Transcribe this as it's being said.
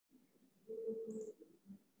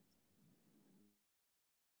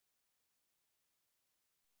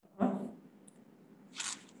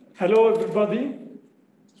Hello, everybody.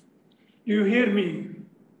 You hear me?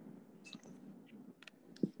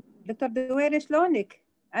 دكتور دويري شلونك؟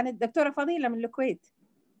 أنا الدكتورة فضيلة من الكويت.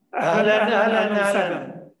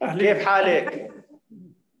 أهلاً. كيف حالك؟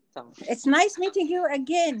 It's nice meeting you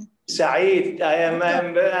again. سعيد. I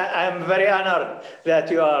am very honored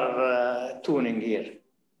that you are tuning here.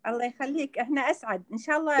 الله يخليك، احنا أسعد إن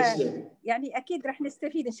شاء الله. تسلم. يعني أكيد رح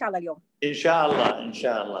نستفيد إن شاء الله اليوم. إن شاء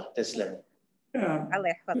الله تسلم. الله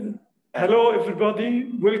يحفظك. Hello,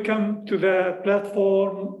 everybody. Welcome to the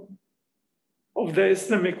platform of the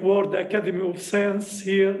Islamic World Academy of Science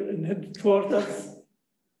here in headquarters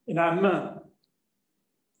in Amman.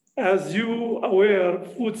 As you are aware,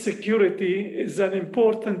 food security is an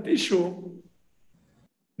important issue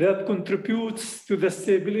that contributes to the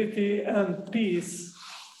stability and peace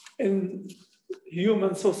in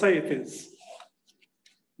human societies.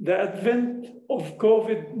 The advent of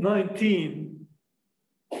COVID-19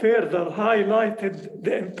 further highlighted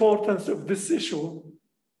the importance of this issue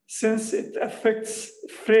since it affects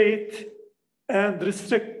freight and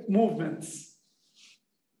restrict movements.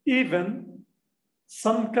 Even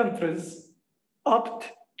some countries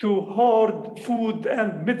opt to hoard food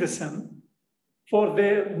and medicine for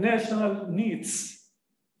their national needs.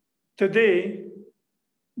 Today,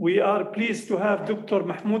 we are pleased to have Dr.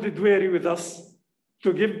 Mahmud Duwayri with us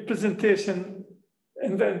to give presentation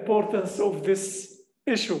in the importance of this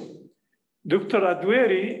issue. Dr.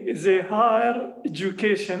 Duwayri is a higher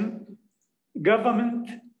education, government,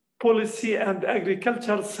 policy, and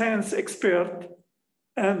agricultural science expert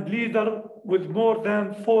and leader with more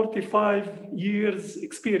than 45 years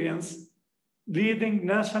experience leading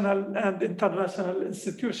national and international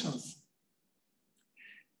institutions.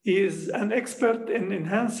 He is an expert in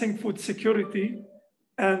enhancing food security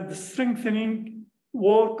and strengthening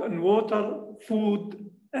work on water, food,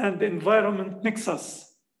 and environment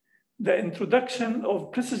nexus. The introduction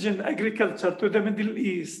of precision agriculture to the Middle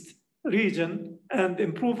East region and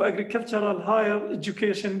improve agricultural higher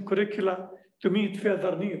education curricula to meet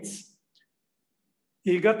further needs.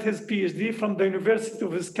 He got his PhD from the University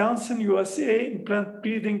of Wisconsin, USA in plant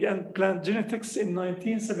breeding and plant genetics in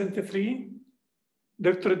 1973.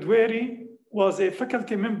 Dr. Duwayri was a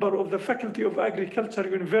faculty member of the Faculty of Agriculture,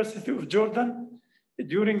 University of Jordan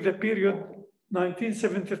during the period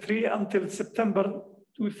 1973 until September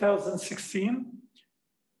 2016.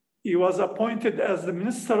 He was appointed as the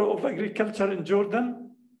Minister of Agriculture in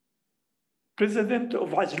Jordan, President of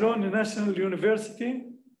Ajlon National University,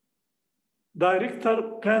 Director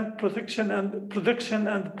Plant Protection and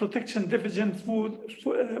Protection Division Food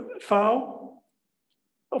FAO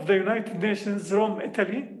of the United Nations, Rome,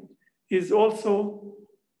 Italy. He is also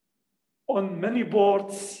on many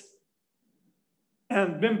boards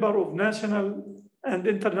and member of national and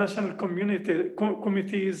international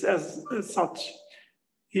committees as such.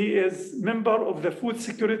 He is member of the Food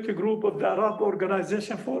Security Group of the Arab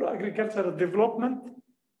Organization for Agricultural Development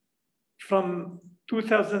from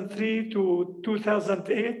 2003 to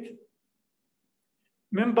 2008,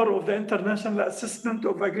 member of the International Assessment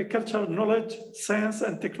of Agricultural Knowledge, Science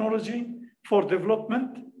and Technology for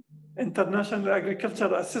Development, International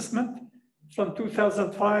Agricultural Assessment from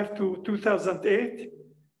 2005 to 2008.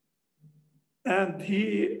 And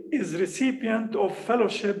he is recipient of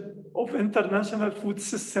Fellowship of International Food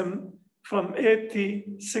System from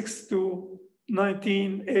 86 to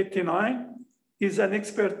 1989. He's an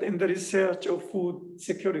expert in the research of food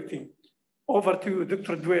security. Over to you,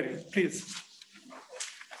 Dr. Duwayri, please.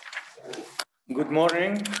 Good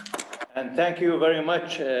morning, and thank you very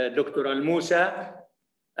much, Dr. Al-Musa,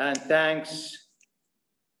 and thanks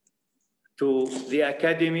to the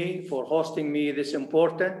Academy for hosting me this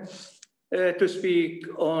important to speak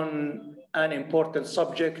on an important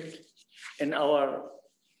subject in our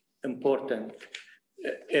important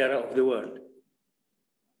era of the world.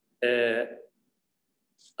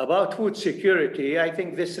 About food security, I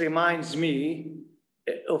think this reminds me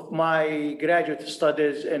of my graduate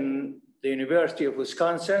studies in the University of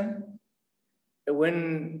Wisconsin,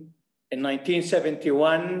 when in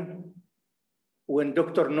 1971, when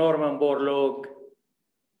Dr. Norman Borlaug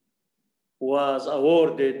was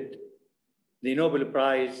awarded the Nobel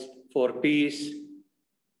Prize for Peace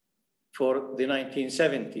for the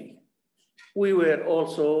 1970. We were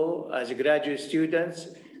also, as graduate students,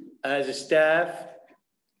 as staff,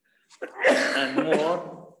 and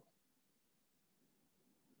more,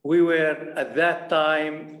 we were at that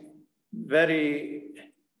time very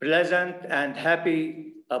pleasant and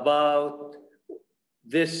happy about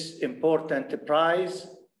this important prize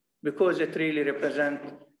because it really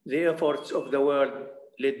represents the efforts of the world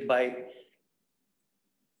led by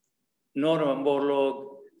Norman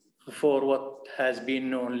Borlaug for what has been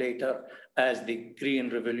known later as the Green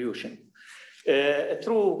Revolution.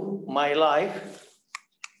 Through my life,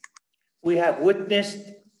 we have witnessed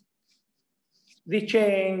the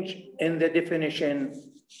change in the definition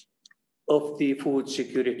of the food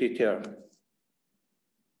security term.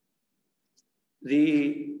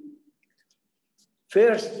 The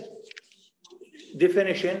first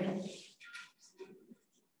definition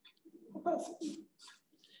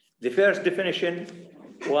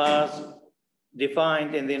was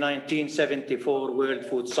defined in the 1974 World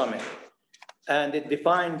Food Summit, and it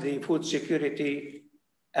defined the food security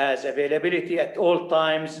as availability at all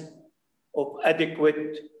times of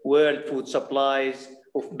adequate world food supplies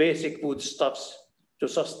of basic foodstuffs to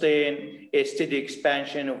sustain a steady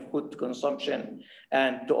expansion of food consumption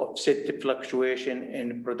and to offset the fluctuation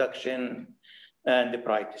in production and the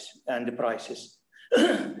prices.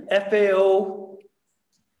 FAO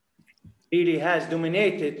really has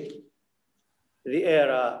dominated the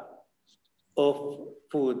era of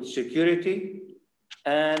food security,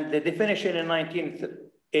 and the definition in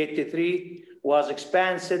 1983 was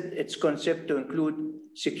expanded its concept to include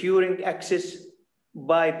securing access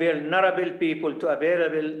by vulnerable people to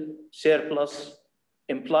available surplus,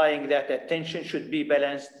 implying that attention should be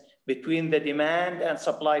balanced between the demand and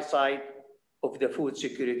supply side of the food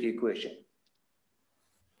security equation.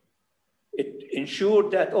 It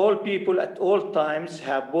ensured that all people at all times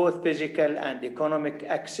have both physical and economic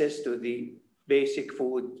access to the basic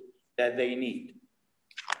food that they need.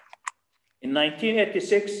 In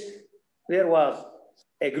 1986, there was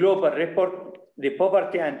a global report, the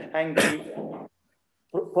Poverty and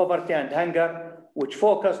Hunger, which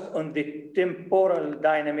focused on the temporal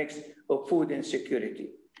dynamics of food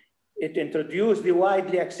insecurity. It introduced the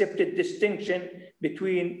widely accepted distinction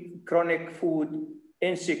between chronic food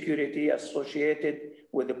insecurity associated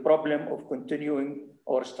with the problem of continuing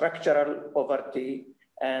or structural poverty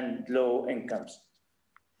and low incomes.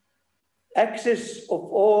 Access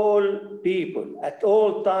of all people at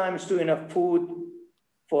all times to enough food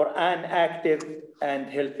for an active and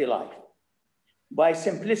healthy life. By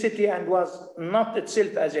simplicity, and was not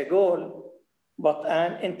itself as a goal, but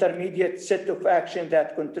an intermediate set of actions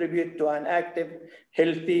that contribute to an active,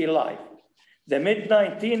 healthy life. The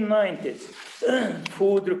mid-1990s,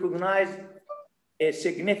 food recognized a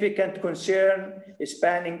significant concern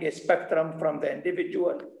spanning a spectrum from the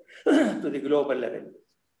individual to the global level.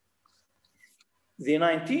 The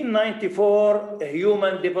 1994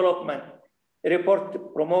 Human Development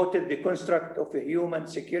Report promoted the construct of a human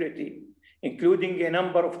security, including a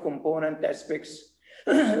number of component aspects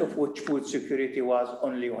of which food security was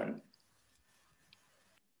only one.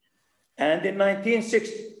 And in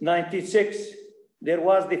 1996, there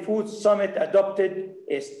was the Food Summit adopted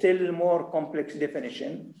a still more complex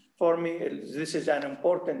definition. For me, this is an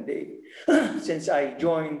important day since I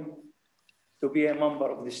joined to be a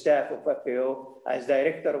member of the staff of FAO as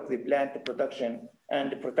director of the Plant Production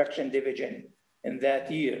and Protection Division in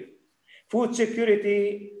that year. Food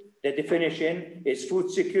security, the definition is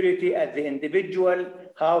food security at the individual,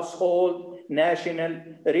 household, national,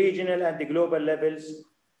 regional, and the global levels,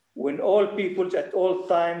 when all peoples at all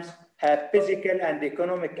times have physical and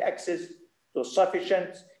economic access to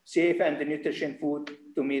sufficient, safe, and nutrition food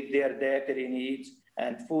to meet their dietary needs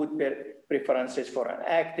and food preferences for an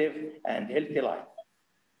active and healthy life.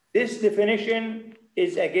 This definition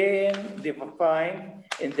is again defined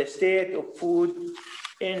in the State of Food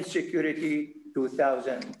Insecurity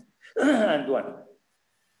 2001.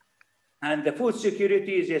 And the food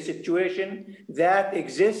security is a situation that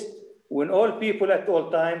exists when all people at all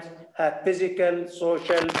times have physical,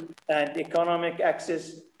 social, and economic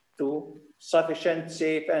access to sufficient,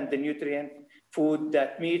 safe, and nutrient food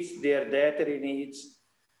that meets their dietary needs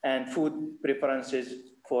and food preferences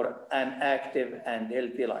for an active and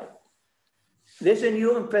healthy life. This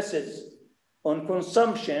new emphasis on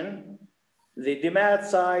consumption, the demand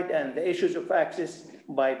side, and the issues of access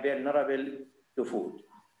by vulnerable to food.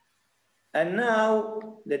 And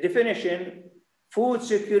now the definition, food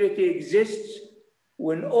security exists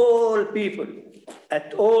when all people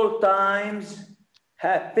at all times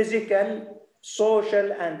have physical,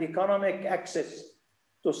 social, and economic access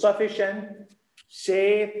to sufficient,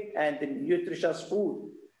 safe, and nutritious food,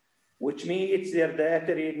 which meets their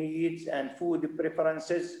dietary needs and food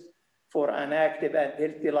preferences for an active and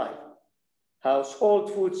healthy life.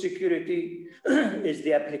 Household food security is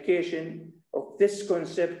the application of this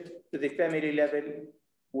concept to the family level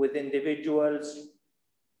with individuals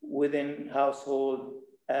within household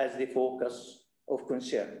as the focus of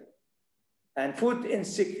concern. And food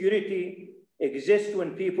insecurity exists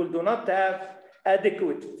when people do not have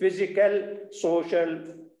adequate physical,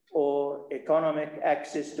 social, or economic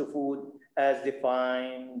access to food as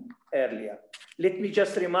defined earlier. Let me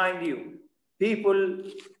just remind you, people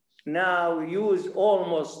now use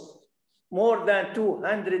almost more than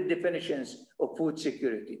 200 definitions of food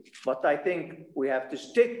security. But I think we have to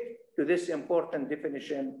stick to this important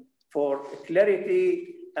definition for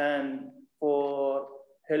clarity and for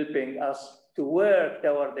helping us to work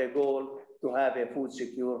toward the goal to have a food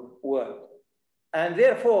secure world. And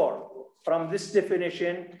therefore, from this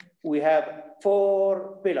definition, we have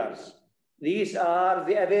 4 pillars. These are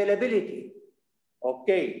the availability.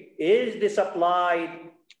 Okay, is the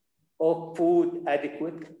supply of food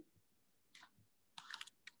adequate?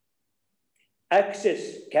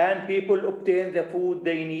 Access, can people obtain the food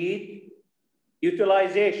they need?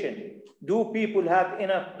 Utilization, do people have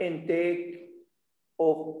enough intake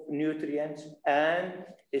of nutrients? And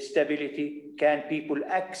stability, can people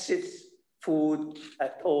access food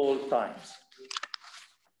at all times?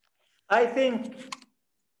 I think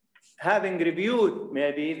having reviewed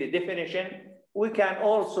maybe the definition, we can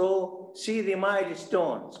also see the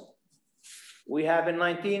milestones. We have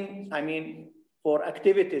for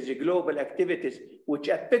activities, global activities, which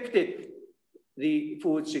affected the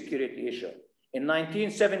food security issue. In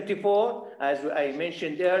 1974, as I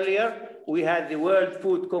mentioned earlier, we had the World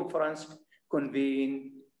Food Conference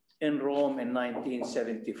convened in Rome in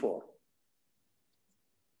 1974.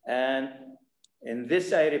 And in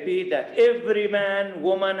this, I repeat that every man,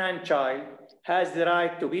 woman, and child has the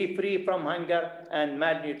right to be free from hunger and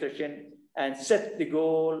malnutrition and set the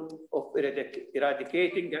goal of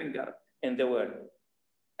eradicating hunger in the world.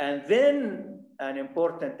 And then an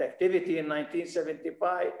important activity in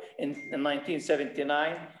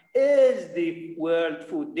 1979 is the World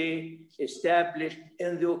Food Day, established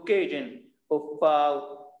in the occasion of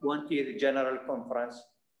FAO 20th General Conference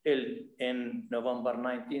held in November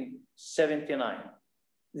 1979.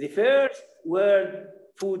 The first World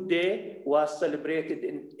Food Day was celebrated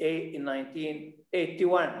in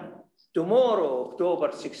 1981. Tomorrow,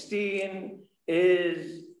 October 16,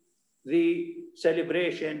 is the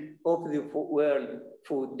celebration of the World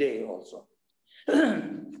Food Day also.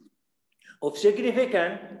 Of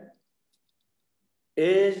significance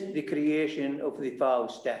is the creation of the FAO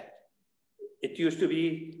stat. It used to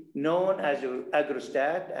be known as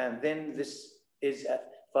AgroStat, and then this is a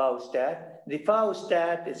FAO stat. The FAO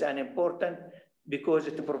stat is an important because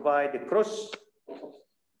it provides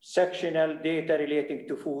cross-sectional data relating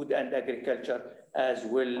to food and agriculture, as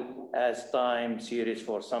well as time series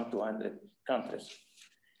for some 200 countries.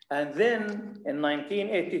 And then in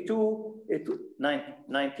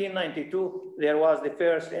 1992, there was the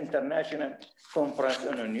first international conference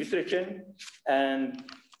on nutrition. And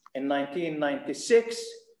in 1996,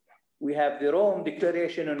 we have the Rome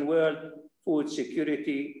Declaration on World Food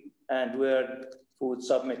Security and World Food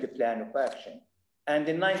Summit Plan of Action. And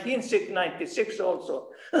in 1996 also,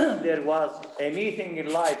 there was a meeting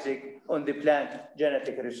in Leipzig on the plant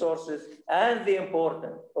genetic resources and the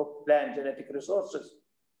importance of plant genetic resources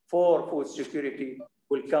for food security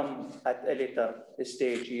will come at a later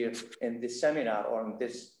stage here in this seminar or in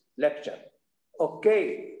this lecture.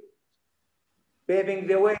 Okay, paving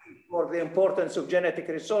the way for the importance of genetic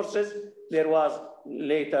resources, there was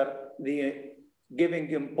later the giving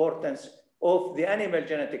importance of the animal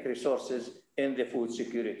genetic resources in the food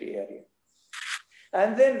security area.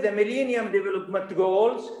 And then the Millennium Development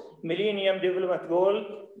Goals. Millennium Development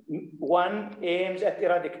Goal 1 aims at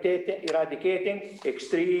eradicating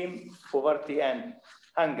extreme poverty and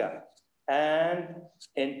hunger. And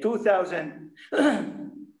in 2000,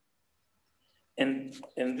 in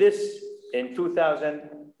 2000,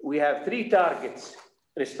 we have 3 targets,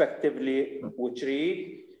 respectively, which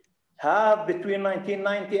read, have between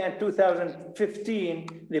 1990 and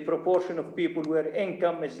 2015, the proportion of people where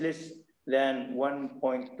income is less than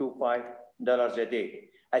 $1.25 a day.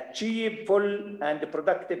 Achieve full and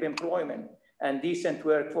productive employment and decent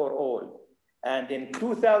work for all. And in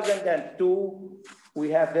 2002,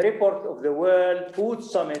 we have the report of the World Food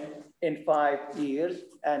Summit in 5 years,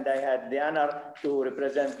 and I had the honor to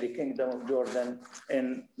represent the Kingdom of Jordan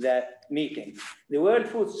in that meeting. The World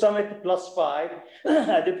Food Summit +5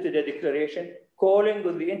 adopted a declaration calling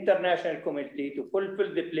on the international community to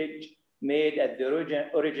fulfill the pledge made at the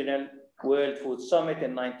original World Food Summit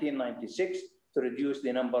in 1996 to reduce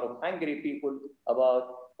the number of hungry people about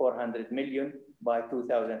 400 million by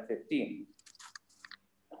 2015.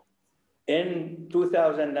 In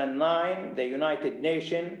 2009, the United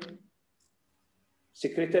Nations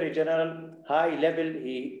Secretary General,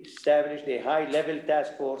 he established a high-level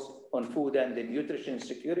task force on food and nutrition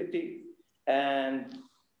security. And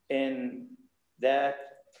in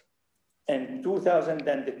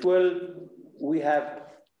 2012, we have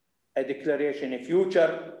a declaration, a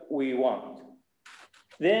future we want.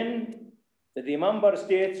 Then the member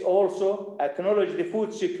states also acknowledge the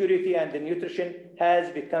food security and the nutrition has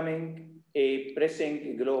becoming a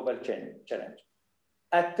pressing global challenge.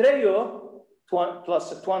 At Rio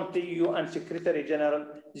 +20, UN Secretary General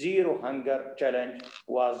Zero Hunger Challenge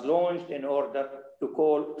was launched in order to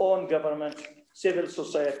call on governments, civil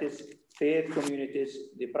societies, faith communities,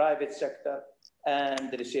 the private sector,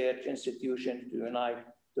 and research institutions to unite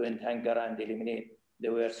to end hunger and eliminate the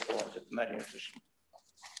worst forms of malnutrition.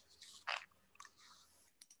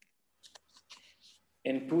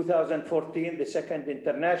 In 2014, the second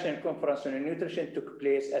International Conference on Nutrition took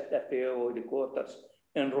place at FAO headquarters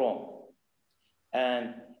in Rome.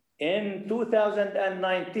 And in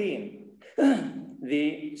 2019,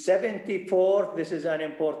 the 74th, this is an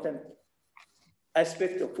important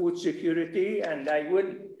aspect of food security, and I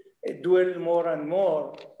will dwell more and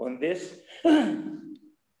more on this.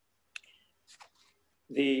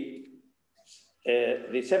 The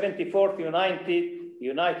 74th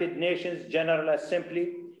United Nations General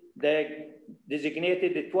Assembly, they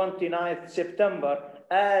designated the 29th September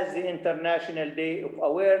as the International Day of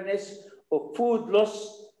Awareness of Food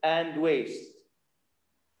Loss and Waste,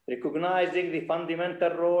 recognizing the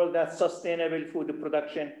fundamental role that sustainable food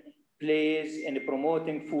production plays in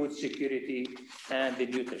promoting food security and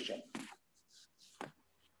nutrition.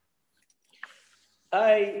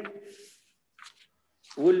 I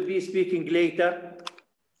will be speaking later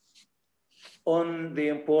on the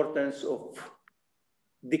importance of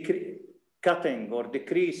cutting or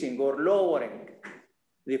decreasing or lowering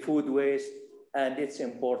the food waste and its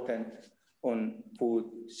importance on food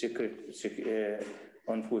security.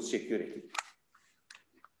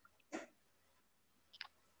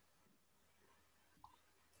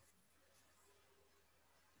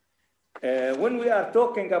 When we are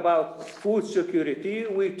talking about food security,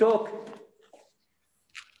 we talk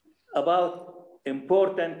about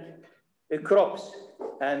important crops.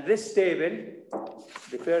 And this table,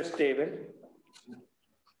 the first table,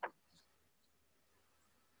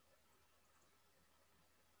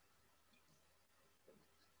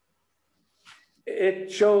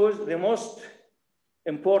 it shows the most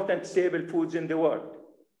important staple foods in the world.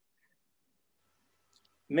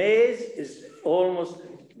 Maize is almost,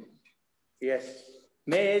 yes,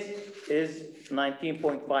 maize is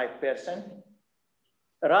 19.5%.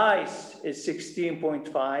 Rice is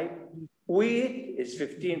 16.5%. Wheat is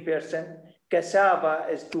 15%. Cassava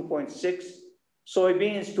is 2.6%.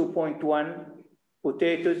 Soybeans 2.1%.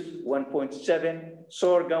 Potatoes 1.7%.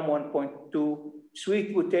 Sorghum 1.2%.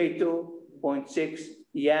 Sweet potato 0.6%.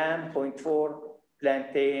 Yam 0.4%.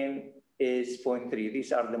 Plantain is 0.3%.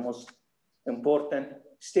 These are the most important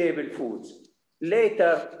staple foods.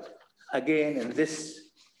 Later, again in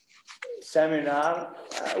this seminar,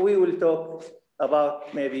 we will talk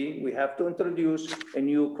about maybe we have to introduce a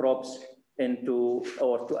new crops into,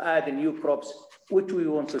 or to add a new crops which we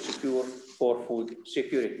want to secure for food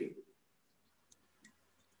security.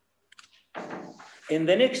 In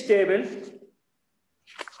the next table,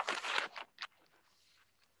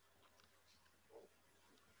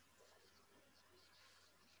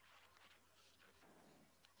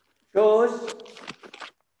 shows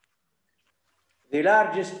the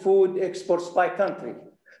largest food exports by country.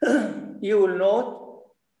 You will note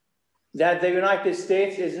that the United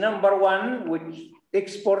States is #1, which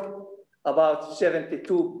export about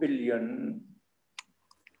 72 billion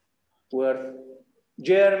worth.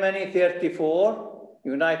 Germany 34,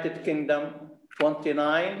 United Kingdom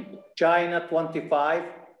 29, China 25,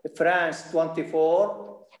 France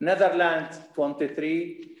 24, Netherlands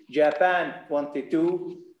 23, Japan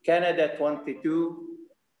 22, Canada 22,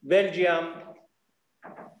 Belgium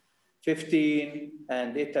 15,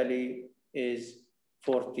 and Italy is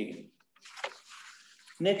 14.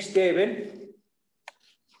 Next table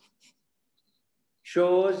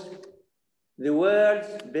shows the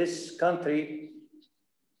world's best country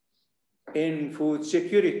in food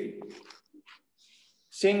security.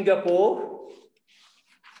 Singapore,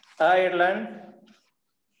 Ireland,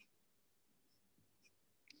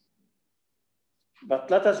 but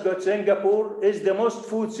let us go to Singapore is the most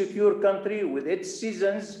food secure country with its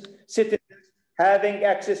citizens having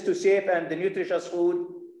access to safe and nutritious food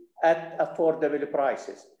at affordable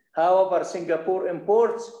prices. However, Singapore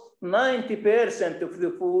imports 90% of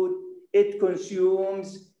the food it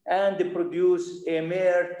consumes and produces a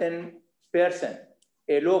mere 10%.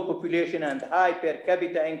 A low population and high per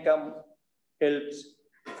capita income helps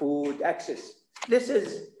food access. This is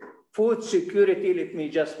food security. Let me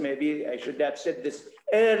just, maybe I should have said this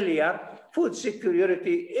earlier. Food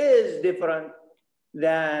security is different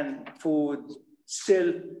than food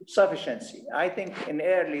self-sufficiency. I think in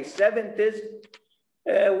early 70s,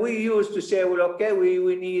 we used to say, well, okay,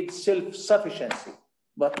 we need self-sufficiency.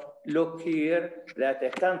 But look here that a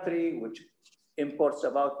country which imports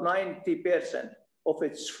about 90% of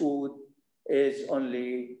its food is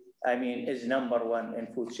only, is number one in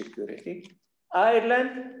food security.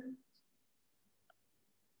 Ireland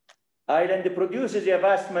produces a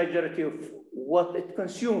vast majority of what it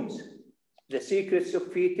consumes. The secrets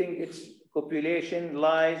of feeding its population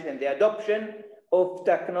lies in the adoption of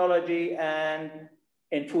technology and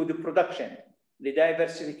in food production, the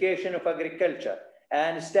diversification of agriculture,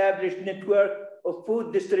 an established network of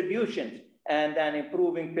food distribution, and an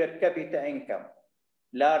improving per capita income.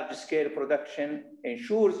 Large-scale production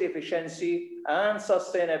ensures efficiency and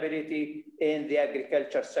sustainability in the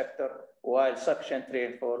agriculture sector, while sufficient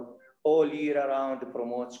rainfall all year round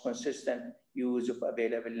promotes consistent use of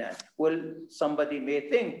available land. Well, somebody may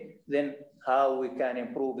think then how we can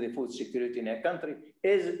improve the food security in a country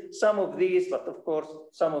is some of these, but of course,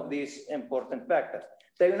 some of these important factors.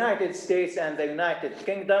 The United States and the United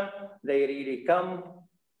Kingdom, they really come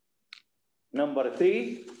number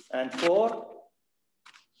 3 and 4.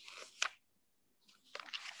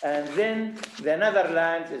 And then the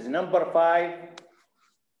Netherlands is number 5.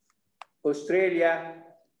 Australia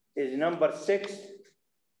is number 6.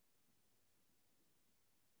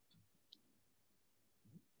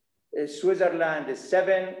 Switzerland is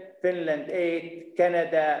 7, Finland 8,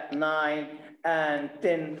 Canada 9, and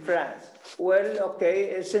 10 France. Well,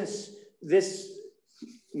 okay, since this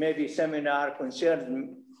maybe seminar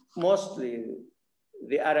concerns mostly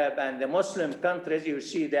the Arab and the Muslim countries, you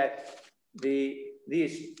see that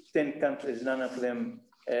these 10 countries, none of them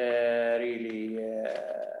really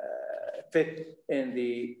fit in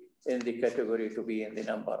the category to be in the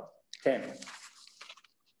number 10.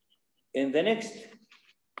 In the next,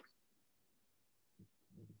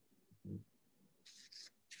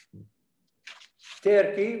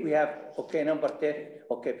 Turkey, we have, okay, number 10.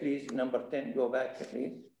 Okay, please, number 10, go back,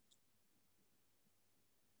 please.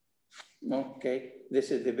 Okay,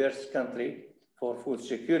 this is the best country for food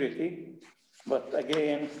security. But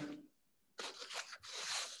again,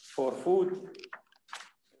 for food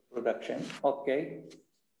production, okay.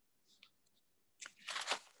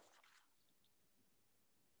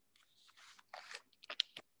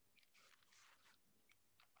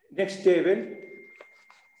 Next table.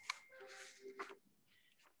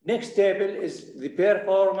 Next table is the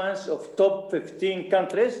performance of top 15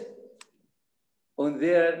 countries on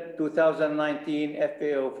their 2019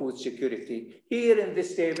 FAO food security. Here in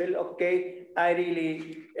this table, okay, I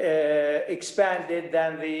really expanded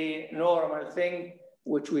than the normal thing,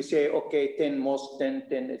 which we say, okay, 10 most, 10,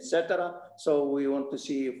 10, etc. So we want to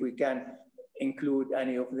see if we can include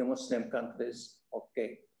any of the Muslim countries,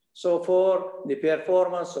 okay. So for the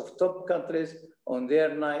performance of top countries on their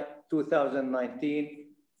 2019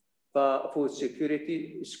 food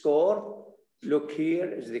security score, look here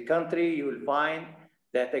is the country. You will find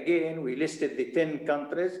that again, we listed the 10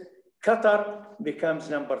 countries. Qatar becomes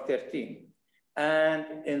number 13.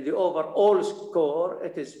 And in the overall score,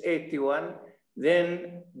 it is 81,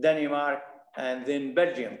 then Denmark, and then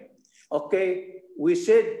Belgium. Okay, we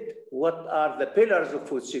said what are the pillars of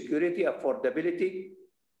food security: affordability,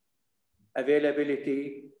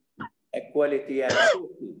 availability, equality, and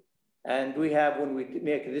safety. And we have, when we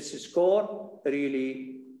make this score,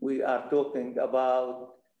 really, we are talking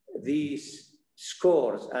about these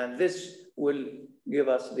scores, and this will give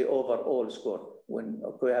us the overall score. When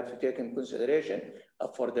we have to take in consideration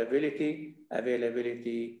affordability,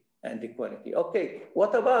 availability, and equality. Okay,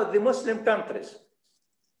 what about the Muslim countries?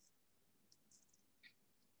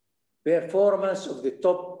 Performance of the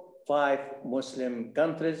top 5 Muslim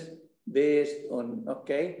countries based on,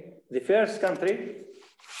 okay, the first country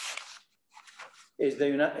is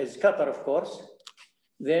Qatar, of course,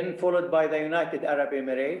 then followed by the United Arab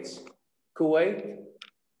Emirates, Kuwait,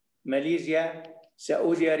 Malaysia,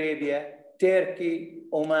 Saudi Arabia, Turkey,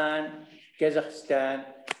 Oman, Kazakhstan,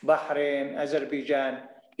 Bahrain, Azerbaijan,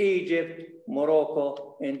 Egypt,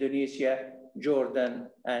 Morocco, Indonesia, Jordan,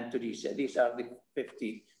 and Tunisia. These are the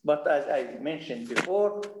 50. But as I mentioned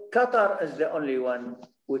before, Qatar is the only one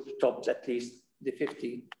which tops at least the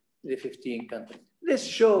 15 countries. This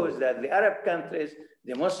shows that the Arab countries,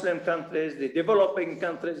 the Muslim countries, the developing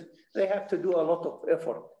countries, they have to do a lot of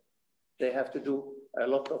effort. They have to do a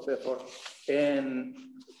lot of effort in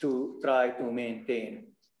to try to maintain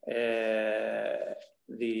a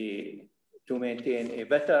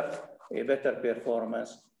better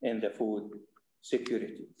performance in the food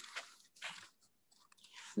security.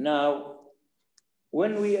 Now,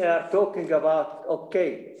 when we are talking about,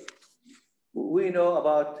 okay, we know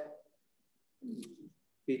about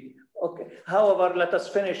it. Okay, however, let us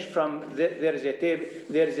finish from, there is a table,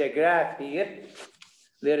 there is a graph here.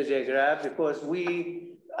 There is a graph because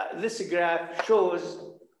this graph shows,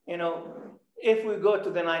 you know, if we go to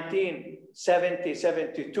the 1970,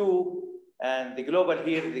 72, and the global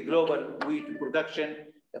wheat production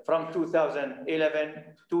from 2011,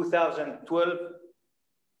 2012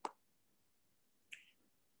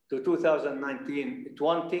 to 2019,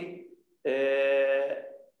 20,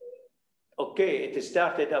 okay, it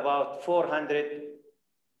started about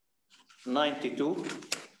 492,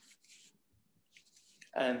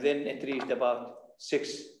 and then it reached about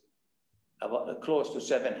close to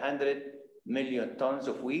 700 million tons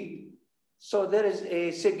of wheat. So there is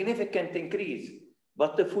a significant increase.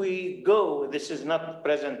 But if we go, this is not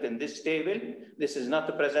present in this table. This is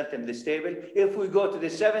not present in this table. If we go to the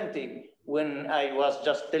 70, when I was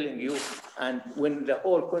just telling you, and when the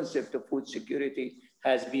whole concept of food security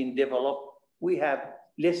has been developed, we have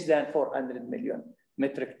less than 400 million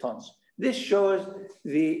metric tons. This shows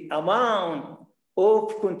the amount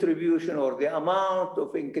of contribution or the amount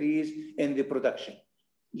of increase in the production.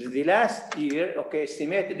 The last year, okay,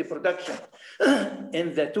 estimated the production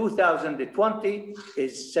in the 2020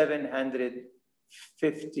 is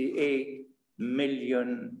 758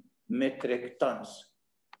 million metric tons.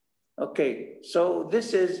 Okay, so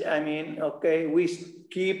this is, I mean, okay, we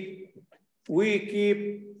keep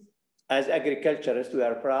as agriculturists, we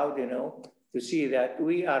are proud, you know, to see that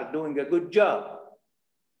we are doing a good job.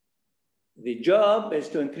 The job is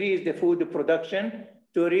to increase the food production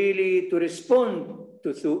to really respond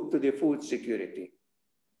to the food security.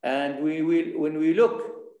 And we will, when we look,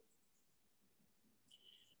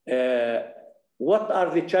 what are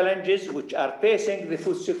the challenges which are facing the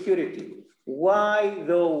food security? Why,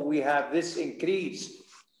 though we have this increase,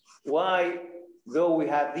 why, though we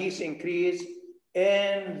have this increase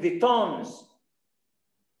in the tons,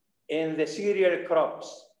 in the cereal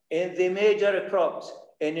crops, in the major crops,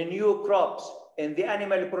 in the new crops, in the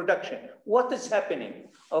animal production, what is happening?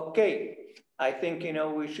 Okay, I think, you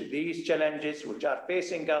know, these challenges which are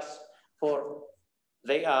facing us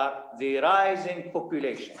they are the rising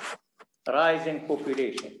population. Rising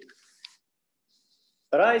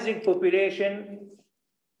population,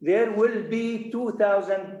 there will be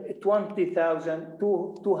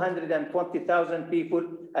 220,000 people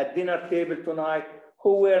at dinner table tonight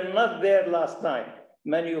who were not there last night,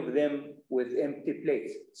 many of them with empty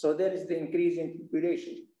plates. So there is the increasing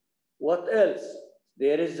population. What else?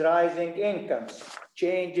 There is rising incomes,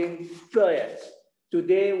 changing diets.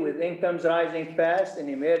 Today, with incomes rising fast in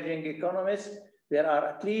emerging economies, there are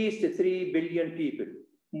at least 3 billion people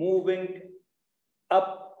moving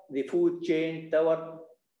up the food chain toward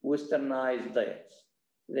westernized diets.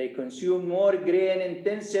 They consume more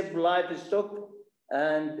grain-intensive livestock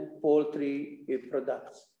and poultry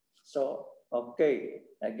products. So, okay,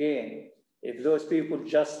 again, if those people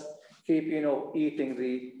just keep, you know, eating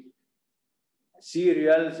the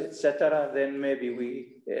cereals, etc., then maybe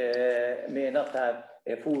we may not have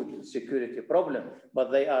a food security problem, but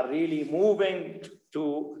they are really moving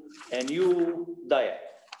to a new diet.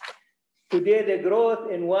 Today, the growth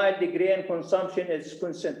in wild grain consumption is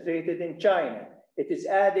concentrated in China. It is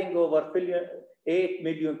adding over 8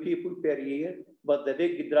 million people per year, but the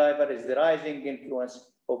big driver is the rising influence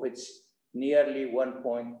of its nearly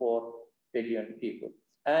 1.4 billion people.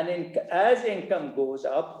 And as income goes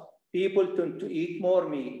up, people tend to eat more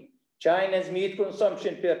meat. China's meat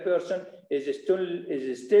consumption per person is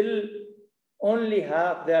still only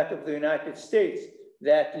half that of the United States.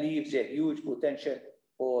 That leaves a huge potential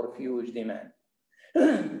for huge demand.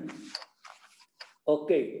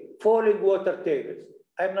 Okay, falling water tables.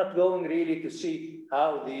 I'm not going really to see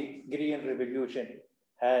how the Green Revolution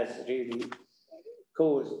has really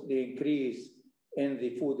caused the increase in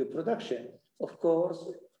the food production. Of course,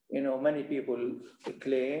 you know, many people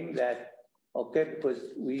claim that, okay,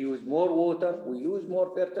 because we use more water, we use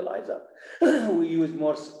more fertilizer, we use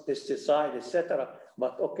more pesticide, etc.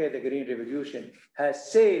 But okay, the Green Revolution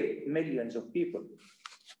has saved millions of people.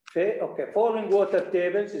 Okay, falling water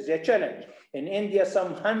tables is a challenge. In India,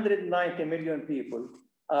 some 190 million people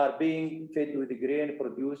are being fed with grain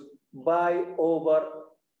produced by over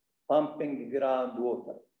pumping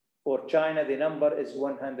groundwater. For China, the number is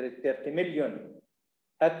 130 million.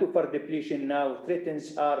 Aquifer depletion now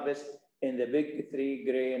threatens harvest in the big three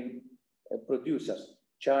grain producers,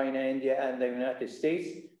 China, India, and the United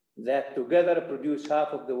States, that together produce half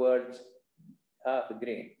of the world's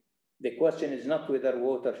grain. The question is not whether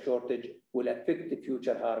water shortage will affect the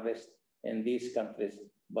future harvest in these countries,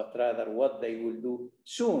 but rather what they will do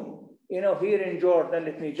soon. You know, here in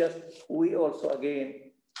Jordan, we also,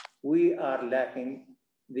 again, we are lacking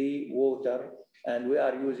the water, and we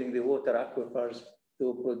are using the water aquifers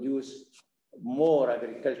to produce more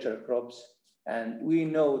agricultural crops. And we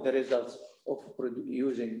know the results of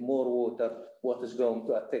using more water, what is going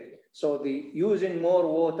to affect. So the using more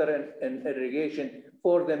water and irrigation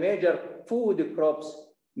for the major food crops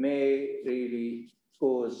may really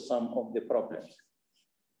cause some of the problems.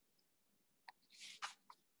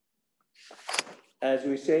 As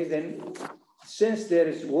we say then, since there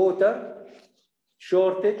is water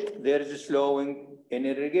shortage, there is a slowing in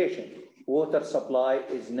irrigation. Water supply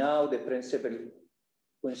is now the principal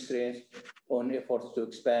constraint on efforts to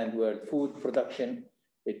expand world food production.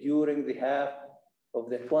 During the half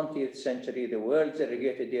of the 20th century, the world's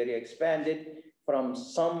irrigated area expanded from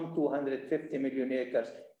some 250 million acres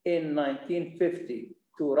in 1950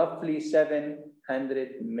 to roughly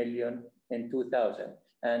 700 million in 2000.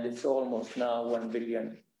 And it's almost now 1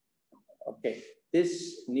 billion. Okay,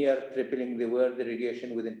 this near tripling the world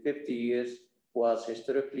irrigation within 50 years was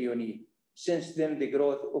historically unique. Since then, the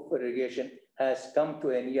growth of irrigation has come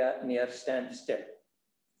to a near standstill.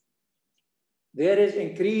 There is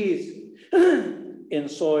increase in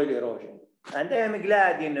soil erosion. And I am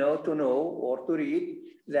glad, to know or to read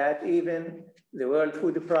that even the World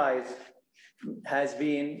Food Prize has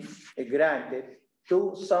been granted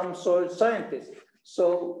to some soil scientists.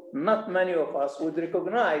 So not many of us would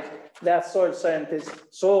recognize that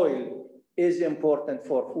soil is important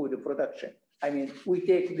for food production. I mean, we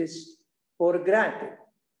take this for granted,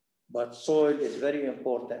 but soil is very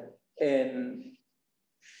important in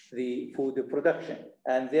the food production.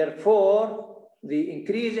 And therefore, the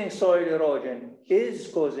increasing soil erosion is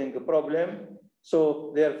causing a problem.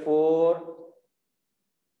 So therefore,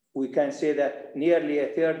 we can say that nearly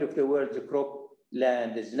a third of the world's crop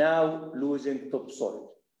land is now losing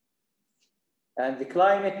topsoil. And the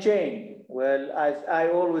climate change, well, as I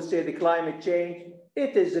always say, the climate change,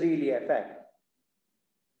 it is really a fact.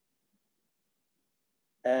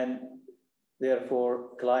 And therefore,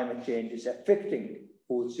 climate change is affecting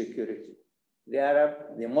food security. The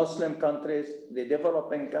Arab, the Muslim countries, the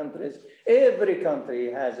developing countries, every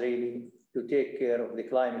country has really to take care of the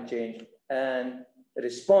climate change and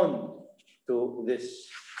respond to this.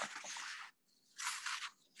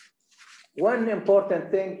 One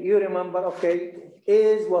important thing you remember, okay,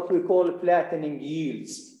 is what we call flattening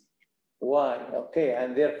yields. Why? Okay,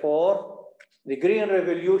 and therefore, the Green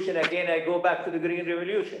Revolution, again, I go back to the Green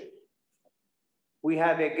Revolution. We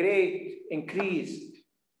have a great increase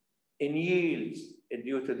in yields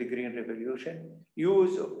due to the Green Revolution,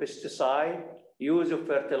 use of pesticide, use of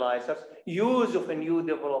fertilizers, use of new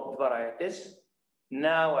developed varieties.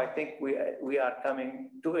 Now I think we are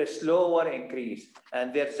coming to a slower increase,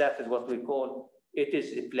 and that is what we call, it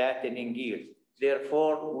is a flattening yield.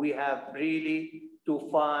 Therefore, we have really to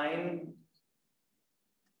find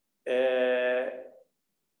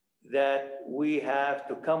that we have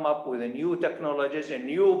to come up with new technologies and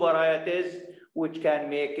new varieties which can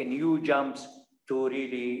make new jumps to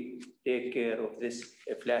really take care of this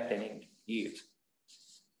flattening yield.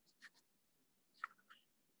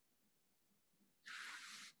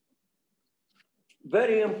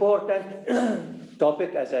 Very important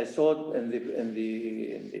topic, as I saw in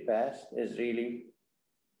the past, is really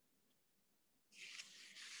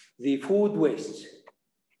the food waste.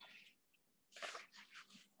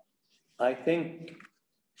 I think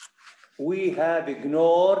we have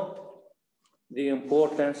ignored the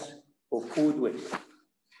importance of food waste.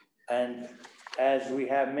 And as we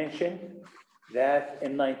have mentioned, that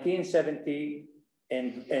in 1970,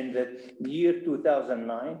 in the year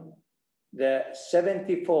 2009, the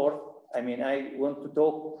 74th, I want to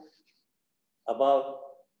talk about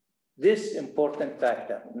this important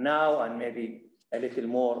factor now and maybe a little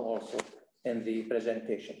more also in the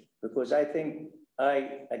presentation, because I think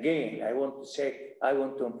I want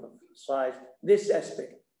to emphasize this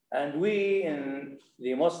aspect. And we in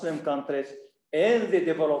the Muslim countries, in the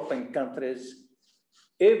developing countries,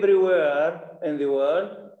 everywhere in the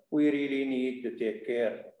world, we really need to take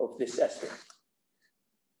care of this aspect.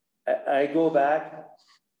 I go back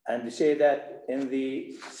and say that in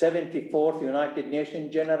the 74th United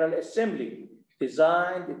Nations General Assembly,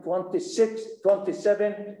 designed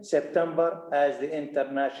 27 September as the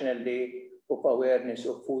International Day of Awareness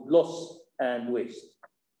of Food Loss and Waste.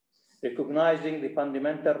 recognizing the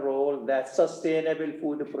fundamental role that sustainable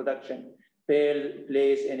food production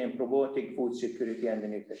plays in promoting food security and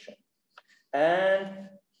nutrition. And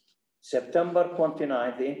September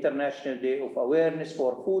 29th, the International Day of Awareness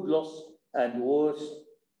for Food Loss and Waste,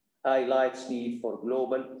 highlights need for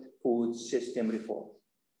global food system reform.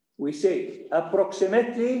 We say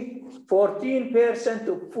approximately 14%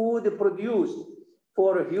 of food produced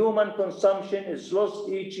for human consumption is lost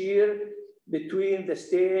each year between the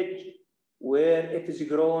stage where it is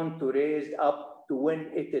grown to raised up to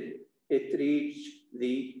when it reaches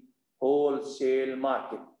the wholesale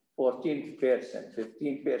market. 14%,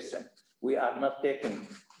 15%. We are not taking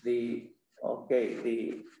the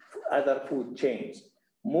other food chains.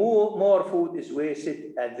 More food is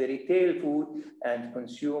wasted at the retail food and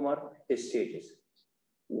consumer stages.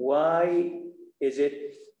 Why is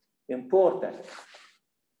it important?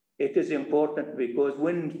 It is important because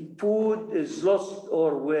when food is lost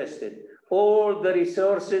or wasted, all the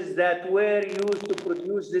resources that were used to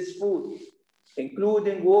produce this food,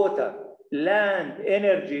 including water, land,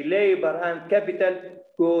 energy, labor, and capital,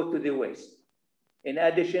 go to the waste. In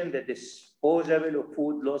addition, the disposal of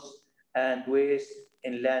food loss and waste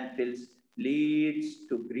in landfills leads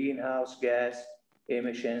to greenhouse gas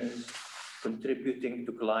emissions, contributing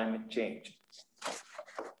to climate change.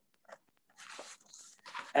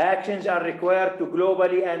 Actions are required to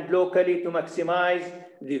globally and locally to maximize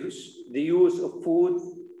the use of food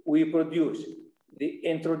we produce. The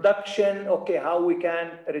introduction, how we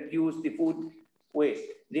can reduce the food waste.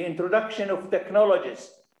 The introduction of technologies,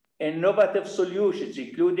 innovative solutions,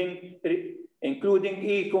 including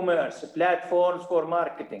e-commerce, platforms for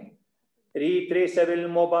marketing, retraceable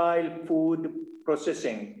mobile food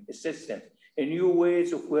processing systems, new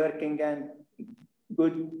ways of working, and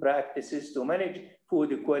good practices to manage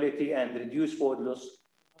food quality and reduce food loss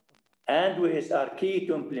and waste are key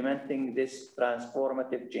to implementing this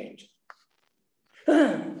transformative change.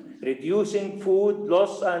 Reducing food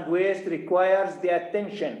loss and waste requires the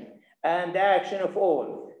attention and action of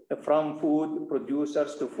all, from food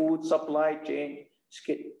producers to food supply chain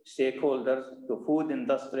stakeholders to food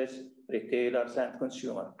industries, retailers, and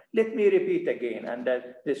consumers. Let me repeat again, and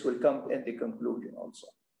that this will come in the conclusion also.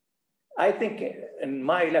 I think in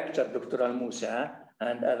my lecture, Dr. Al-Musa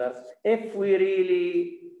and others, if we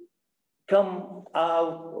really come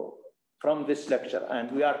out from this lecture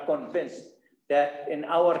and we are convinced that in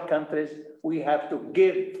our countries, we have to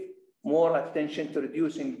give more attention to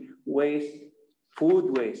reducing waste,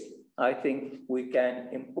 food waste, I think we can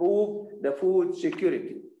improve the food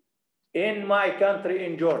security. In my country,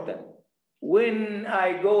 in Jordan, when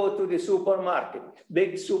I go to the supermarket,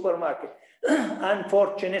 big supermarket,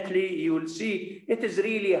 unfortunately, you will see it is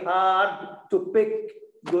really hard to pick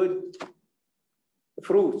good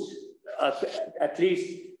fruits, at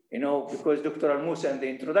least, because Dr. Al-Musa in the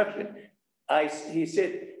introduction, he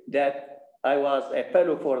said that I was a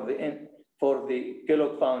fellow for the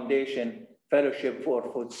Kellogg Foundation Fellowship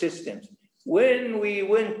for Food Systems. When we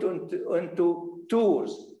went into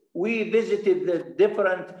tours, we visited the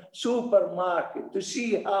different supermarkets to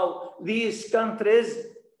see how these countries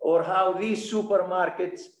or how these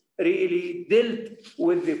supermarkets really dealt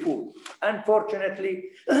with the food. Unfortunately,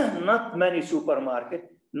 not many supermarkets,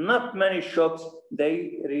 not many shops,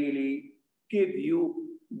 they really give you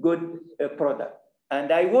good product.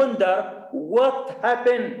 And I wonder what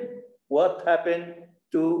happened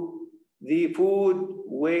to the food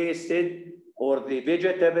wasted or the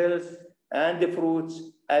vegetables and the fruits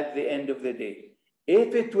at the end of the day.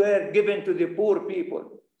 If it were given to the poor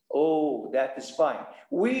people, oh, that is fine.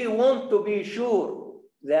 We want to be sure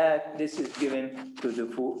that this is given to the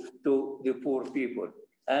poor people.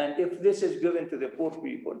 And if this is given to the poor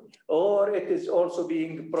people, or it is also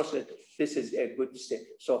being processed, this is a good step.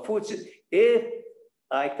 So food, if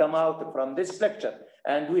I come out from this lecture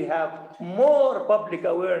and we have more public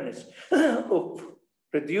awareness of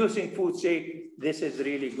producing food safe, this is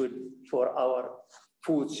really good for our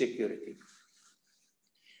food security.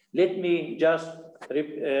 Let me just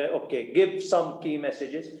give some key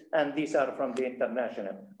messages, and these are from the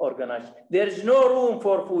international organization. There is no room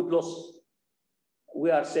for food loss, we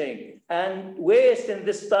are saying, and waste in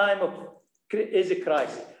this time is a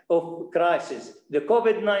crisis. The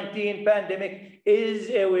COVID-19 pandemic is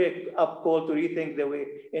a wake-up call to rethink the way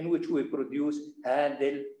in which we produce,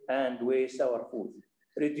 handle, and waste our food.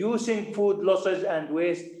 Reducing food losses and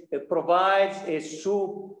waste provides a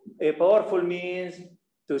powerful means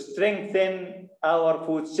to strengthen our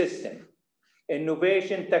food system.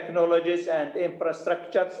 Innovation technologies and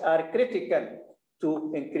infrastructures are critical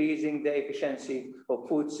to increasing the efficiency of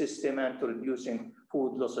food system and to reducing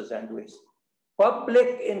food losses and waste.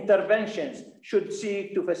 Public interventions should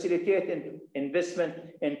seek to facilitate investment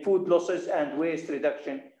in food losses and waste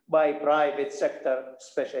reduction by private sector,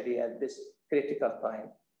 especially at this critical time.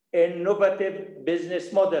 Innovative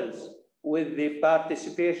business models with the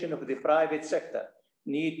participation of the private sector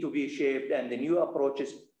need to be shaped, and the new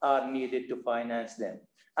approaches are needed to finance them.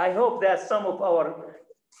 I hope that some of our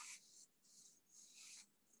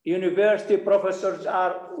university professors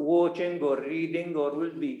are watching or reading or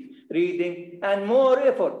will be reading, and more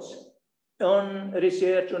efforts on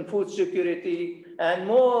research on food security and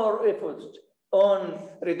more efforts on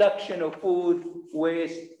reduction of food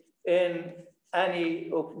waste in any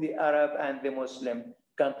of the Arab and the Muslim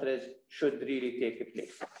countries should really take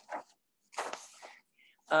place.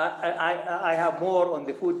 I have more on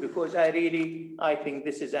the food because I think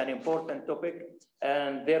this is an important topic,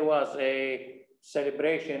 and there was a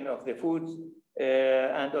celebration of the food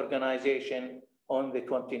and organization on the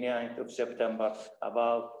 29th of September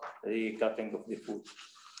about the cutting of the food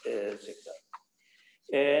sector.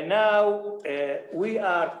 Now we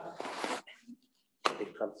are,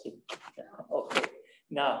 okay.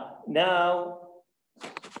 Now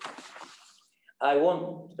I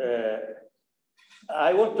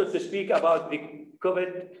wanted to speak about the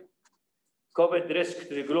COVID risk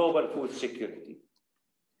to the global food security.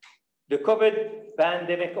 The COVID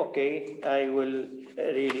pandemic, okay, I will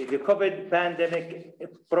really, the COVID pandemic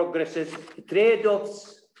progresses,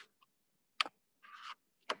 trade-offs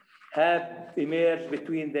have emerged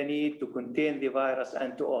between the need to contain the virus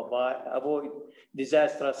and to avoid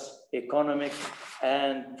disastrous economic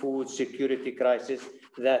and food security crisis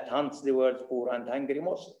that hunts the world's poor and hungry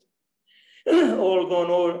most.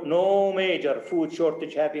 Although no major food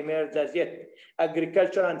shortage have emerged as yet,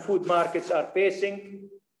 agriculture and food markets are facing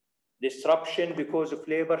disruption because of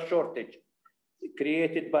labor shortage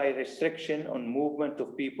created by restriction on movement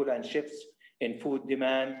of people and shifts in food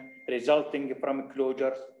demand, resulting from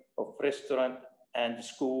closure of restaurants and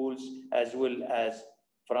schools, as well as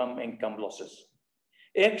from income losses.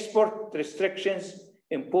 Export restrictions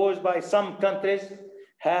imposed by some countries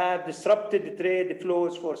have disrupted trade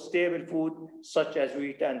flows for stable food, such as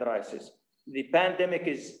wheat and rices. The pandemic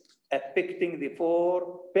is affecting the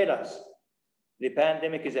 4 pillars. The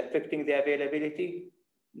pandemic is affecting the availability,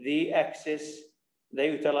 the access, the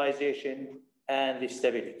utilization, and the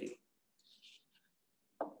stability.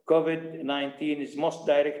 COVID-19 is most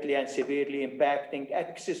directly and severely impacting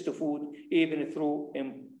access to food, even through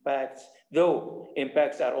impacts, though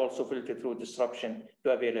impacts are also filtered through disruption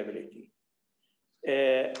to availability.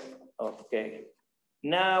 Okay.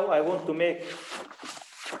 Now I want to make,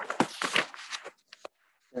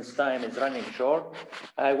 since time is running short,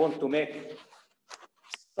 I want to make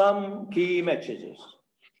some key messages.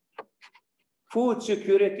 Food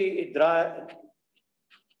security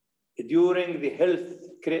during the health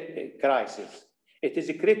crisis. It is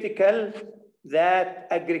critical that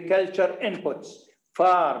agriculture inputs,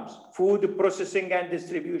 farms, food processing and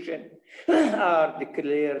distribution are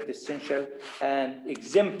declared essential and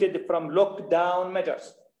exempted from lockdown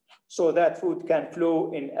measures so that food can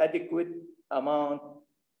flow in adequate amount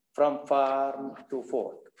from farm to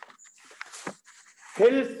fork.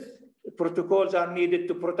 Health protocols are needed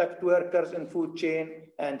to protect workers in food chain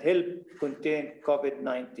and help contain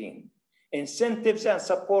COVID-19. Incentives and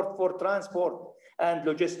support for transport and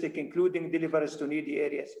logistics, including deliveries to needy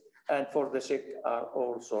areas and for the sick, are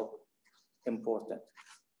also important.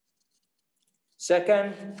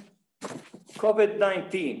 Second,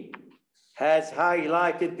 COVID-19 has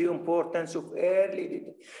highlighted the importance of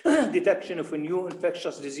early detection of a new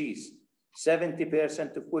infectious disease,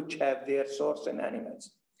 70% of which have their source in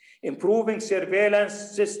animals. Improving surveillance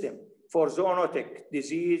system for zoonotic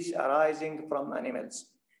disease arising from animals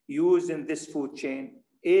used in this food chain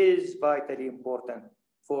is vitally important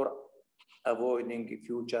for avoiding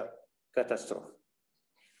future catastrophe.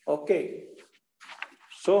 Okay,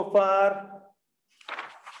 so far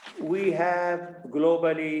we have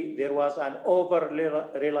globally, there was an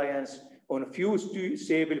over-reliance on a few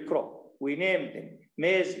stable crops. We named them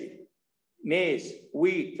maize,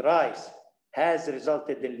 wheat, rice, has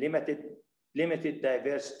resulted in limited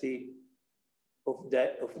diversity of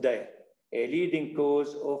diet, a leading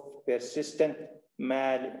cause of persistent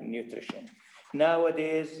malnutrition.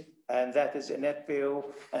 Nowadays, and that is in FAO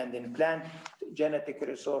and in plant genetic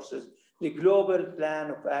resources, the global plan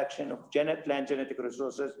of action of plant genetic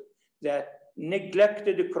resources, that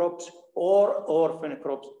neglected crops or orphan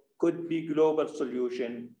crops could be global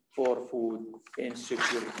solution for food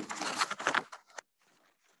insecurity.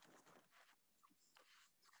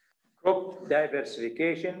 Crop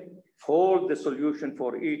diversification hold the solution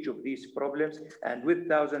for each of these problems, and with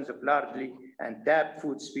thousands of largely untapped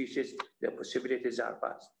food species, the possibilities are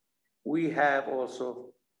vast. We have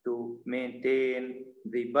also to maintain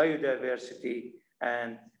the biodiversity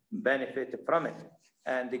and benefit from it.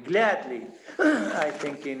 And gladly, I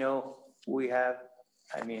think, you know, we have,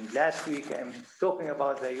 I mean, last week, I'm talking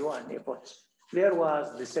about the UN efforts. There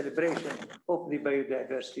was the celebration of the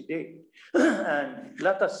Biodiversity Day. And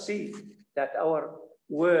let us see that our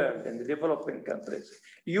world and the developing countries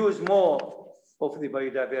use more of the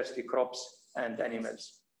biodiversity crops and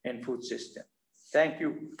animals in food system. Thank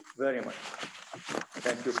you very much.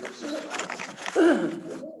 Thank you, Professor.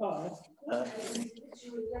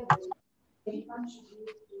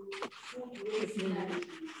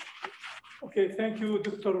 Okay, thank you,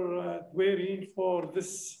 Dr. Duwayri, for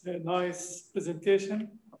this nice presentation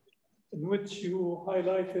in which you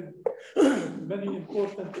highlighted many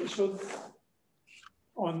important issues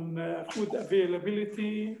on food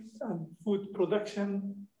availability and food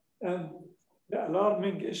production and the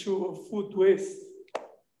alarming issue of food waste,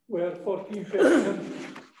 where 14%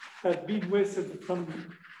 had been wasted from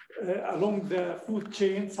along the food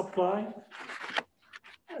chain supply.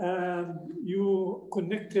 And you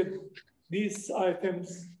connected these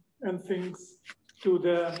items and things to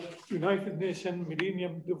the United Nations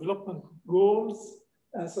Millennium Development Goals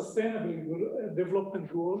and Sustainable Development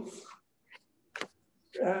Goals.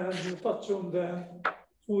 And you touch on the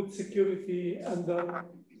food security under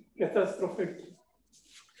catastrophic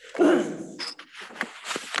crisis.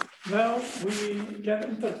 Now we can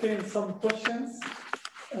entertain some questions,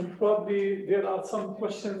 and probably there are some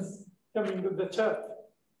questions coming with the chat.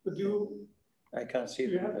 Could you? I can't see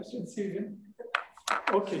them. I can see them.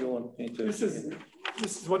 Okay. You want me to? This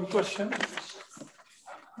is one question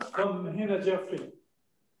from Hina Jeffrey.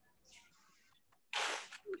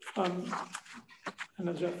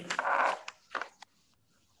 Hina Jeffrey.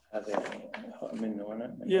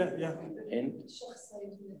 Yeah. In?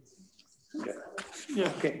 Yeah.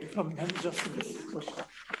 Okay. From Hina Jeffrey.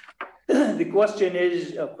 The question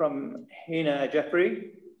is from Hina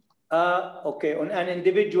Jeffrey. Okay, on an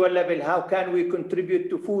individual level, how can we contribute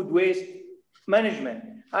to food waste management?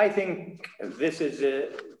 I think this is,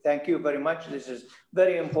 thank you very much. This is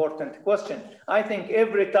very important question. I think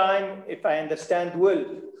every time, if I understand well,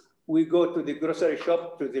 we go to the grocery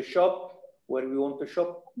shop, to the shop where we want to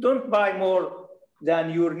shop, don't buy more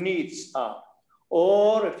than your needs are.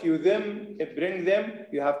 Or if you bring them,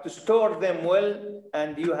 you have to store them well,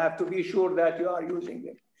 and you have to be sure that you are using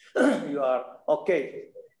them. You are, okay.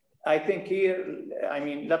 I think here, I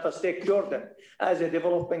mean, let us take Jordan. As a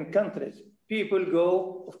developing countries, people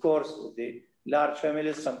go, of course, the large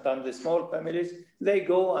families, sometimes the small families, they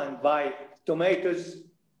go and buy tomatoes,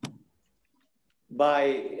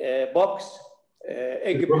 buy box,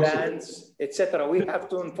 eggplants, etc. We have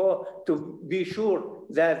to be sure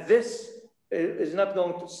that this is not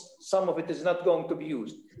going to, some of it is not going to be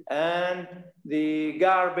used. And the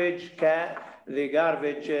garbage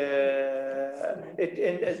it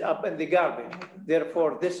ends up in the garbage.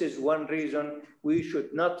 Therefore, this is one reason we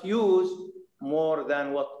should not use more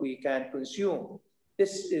than what we can consume.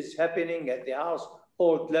 This is happening at the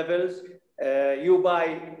household levels. You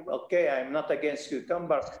buy, okay, I'm not against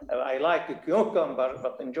cucumber. I like a cucumber,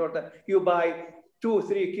 but in Jordan, you buy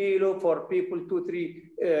 2-3 kilo for people,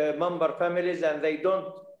 2-3 member families, and they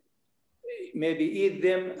don't maybe eat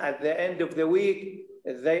them at the end of the week.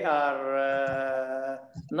 They are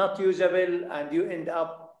not usable, and you end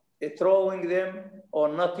up throwing them or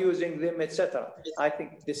not using them, etc. I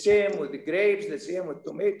think the same with the grapes, the same with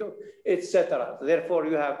tomato, etc. Therefore,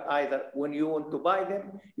 you have either, when you want to buy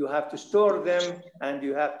them, you have to store them and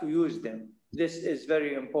you have to use them. This is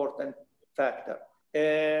very important factor.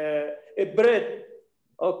 Bread,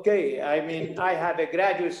 okay. I mean, I have a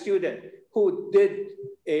graduate student who did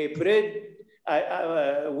a bread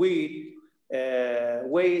wheat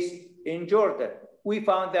waste in Jordan. We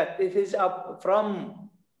found that it is up from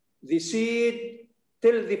the seed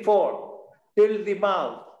till the fork, till the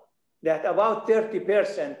mouth, that about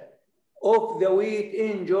 30% of the wheat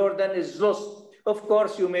in Jordan is lost. Of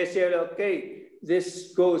course, you may say, okay,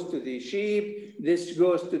 this goes to the sheep, this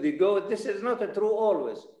goes to the goat. This is not true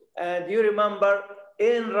always. And you remember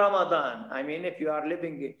in Ramadan, I mean, if you are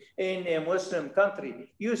living in a Muslim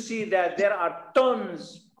country, you see that there are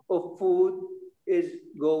tons of food is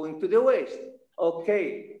going to the waste.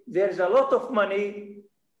 Okay, there's a lot of money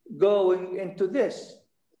going into this,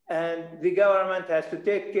 and the government has to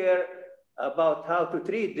take care about how to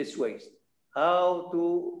treat this waste, how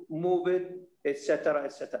to move it, etc.,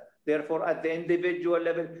 etc. Therefore, at the individual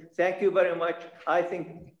level, thank you very much. I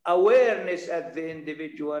think awareness at the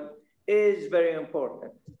individual is very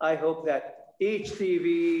important. I hope that each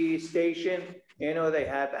TV station, you know, they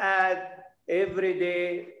have ad every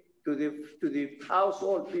day to the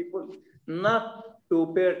household people, not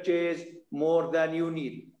to purchase more than you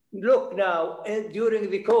need. Look now, during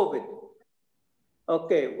the COVID,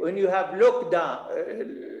 okay, when you have lockdown,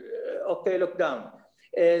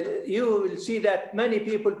 you will see that many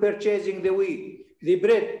people purchasing the wheat, the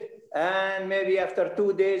bread, and maybe after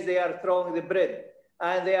 2 days they are throwing the bread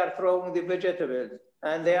and they are throwing the vegetables,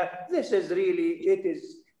 and this is really,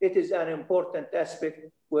 it is an important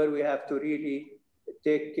aspect where we have to really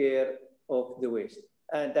take care of the waste.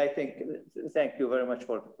 And I think, thank you very much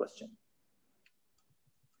for the question.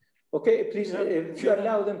 Okay, please, if you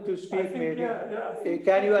allow them to speak, maybe.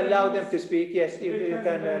 Can you allow them to speak? Yes, if you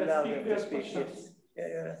can allow them to speak, yes.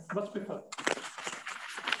 Yeah. Much better.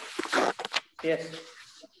 Yes.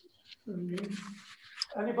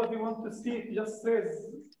 Anybody want to speak? Just raise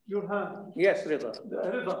your hand. Yes, Rida.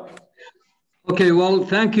 Rida. Okay, well,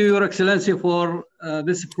 thank you, Your Excellency, for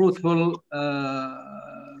this fruitful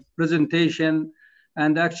presentation.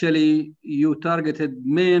 And actually, you targeted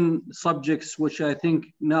main subjects, which I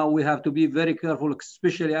think now we have to be very careful,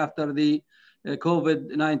 especially after the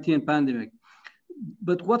COVID-19 pandemic.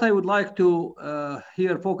 But what I would like to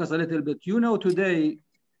here focus a little bit, you know, today,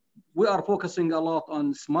 we are focusing a lot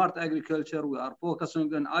on smart agriculture. We are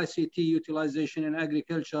focusing on ICT utilization in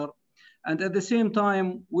agriculture. And at the same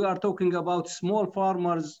time, we are talking about small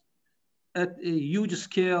farmers at a huge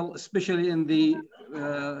scale, especially in the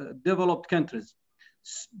developed countries.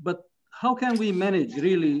 But how can we manage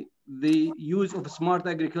really the use of smart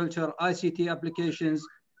agriculture, ICT applications?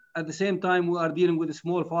 At the same time, we are dealing with the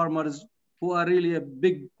small farmers who are really a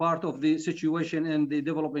big part of the situation in the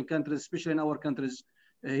developing countries, especially in our countries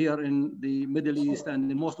here in the Middle East and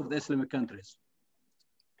in most of the Islamic countries.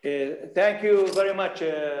 Thank you very much,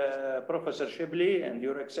 Professor Shibli and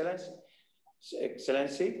Your Excellency.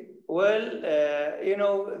 Well, you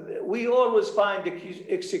know, we always find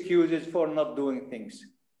excuses for not doing things.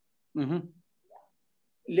 Mm-hmm.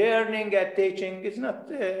 Learning and teaching is not,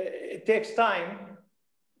 it takes time,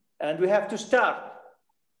 and we have to start.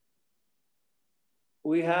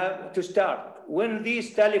 We have to start. When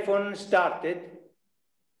these telephones started,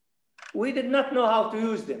 we did not know how to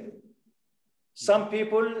use them. Some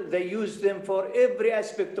people, they use them for every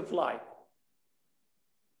aspect of life.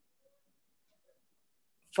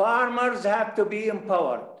 Farmers have to be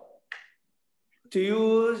empowered to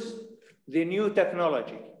use the new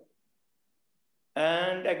technology.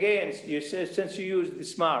 And again, you say, since you use the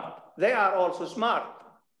smart, they are also smart.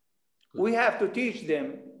 We have to teach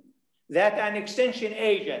them that an extension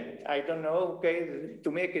agent, I don't know, okay,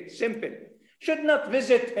 to make it simple, should not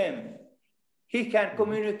visit him. He can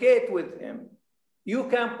communicate with him. You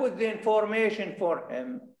can put the information for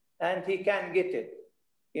him and he can get it.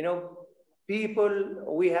 You know, people,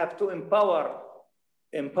 we have to empower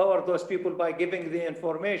those people by giving the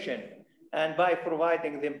information and by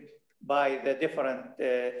providing them by the different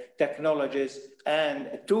technologies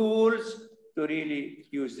and tools to really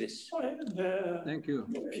use this. Thank you.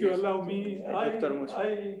 If you allow me, I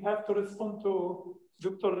have to respond to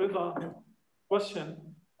Dr. Rida's question.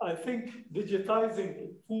 I think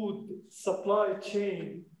digitizing food supply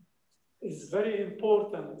chain is very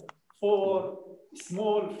important for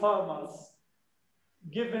small farmers,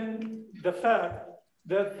 given the fact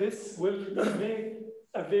that this will make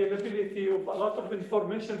availability of a lot of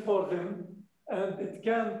information for them, and it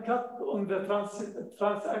can cut on the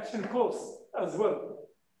transaction cost as well.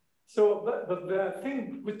 So, but the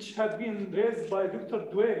thing which had been raised by Dr.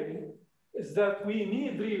 Duwayri is that we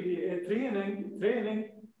need really a training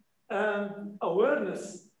and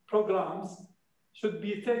awareness programs should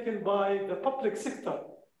be taken by the public sector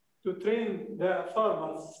to train the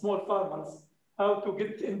farmers, small farmers, how to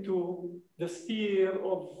get into the sphere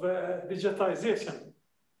of digitization.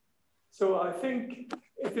 So I think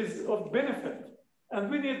it is of benefit. And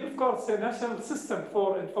we need, of course, a national system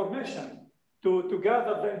for information to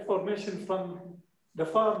gather the information from the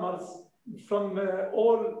farmers, from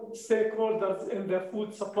all stakeholders in the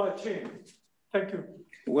food supply chain. Thank you.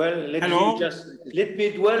 Well, let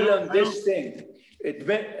me dwell on this thing.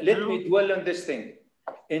 Let me dwell on this thing.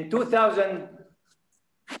 In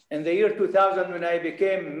the year 2000, when I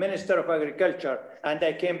became Minister of Agriculture and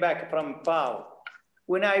I came back from FAO,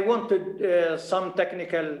 when I wanted some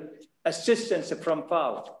technical assistance from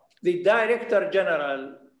FAO, the Director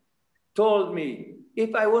General told me,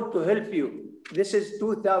 if I want to help you, this is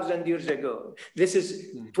 2,000 years ago, this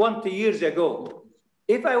is 20 years ago.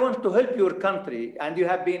 If I want to help your country and you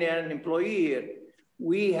have been an employee here,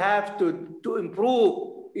 we have to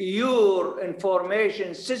improve your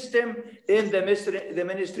information system in the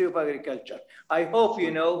Ministry of Agriculture. I hope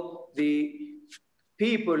you know the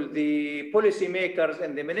people, the policymakers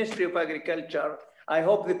in the Ministry of Agriculture. I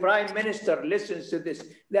hope the Prime Minister listens to this,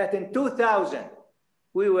 that in 2000,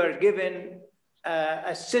 we were given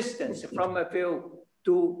assistance from a few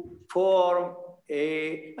to form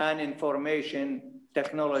an information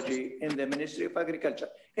technology in the Ministry of Agriculture.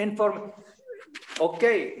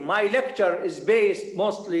 Okay, my lecture is based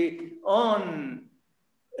mostly on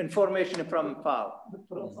information from FAO.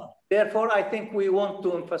 Therefore, I think we want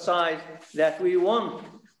to emphasize that we want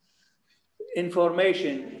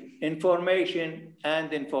information, information,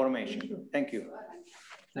 and information. Thank you.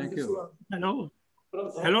 Thank you. Hello.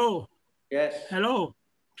 Hello. Yes. Hello.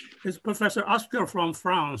 It's Professor Oscar from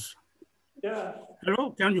France. Yeah.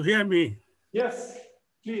 Hello, can you hear me? Yes,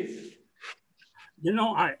 please. You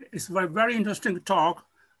know, it's a very interesting talk,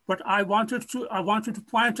 but I wanted to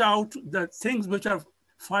point out the things which are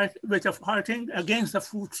fighting against the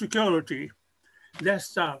food security.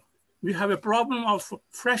 That's we have a problem of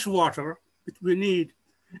fresh water that we need,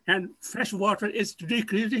 and fresh water is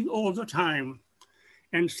decreasing all the time.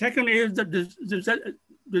 And second is the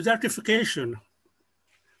desertification.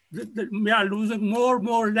 We are losing more and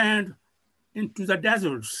more land into the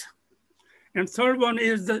deserts. And third one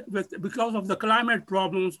is because of the climate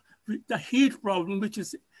problems, the heat problem, which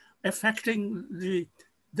is affecting the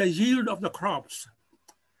yield of the crops.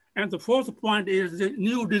 And the fourth point is the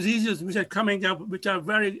new diseases which are coming up, which are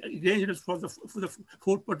very dangerous for the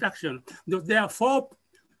food production. There are four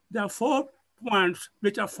points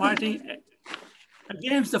which are fighting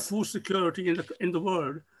against the food security in the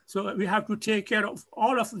world. So we have to take care of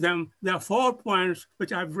all of them. There are 4 points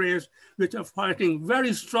which I've raised, which are fighting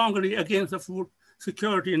very strongly against the food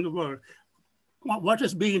security in the world. What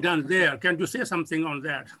is being done there? Can you say something on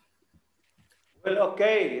that? Well,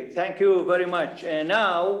 okay, thank you very much. And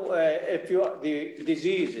now, if the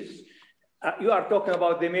diseases, you are talking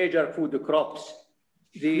about the major food crops,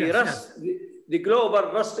 the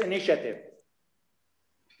Global Rust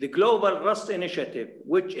Initiative,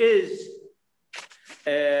 which is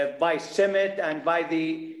by Summit and by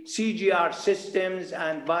the CGR systems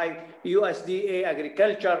and by USDA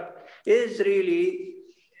Agriculture, is really,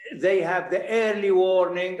 they have the early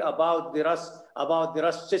warning about the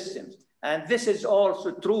rust systems. And this is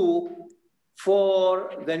also true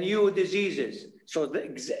for the new diseases. So the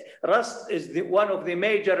rust is one of the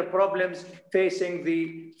major problems facing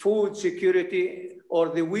the food security or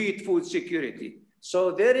the wheat food security.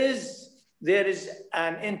 So there is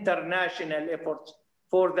an international effort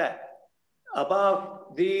for that.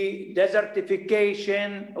 About the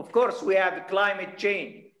desertification, of course, we have climate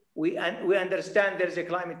change. We understand there's a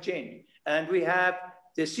climate change. And we have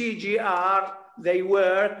the CGR, they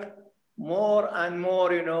work more and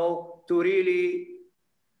more, you know, to really,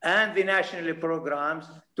 and the national programs,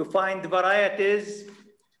 to find varieties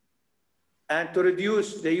and to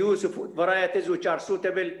reduce the use of varieties which are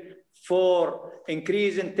suitable for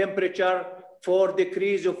increase in temperature, for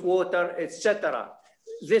decrease of water, etc.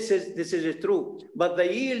 This is true, but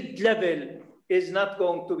the yield level is not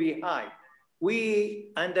going to be high.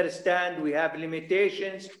 We understand we have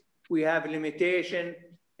limitations. We have limitation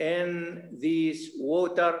in these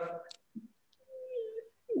water,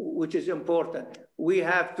 which is important. We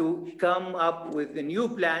have to come up with the new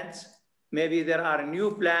plants. Maybe there are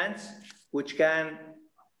new plants which can.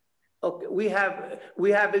 Okay, we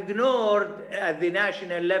have ignored at the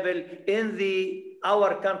national level in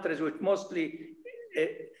our countries, which mostly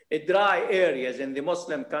dry areas in the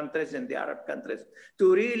Muslim countries and the Arab countries,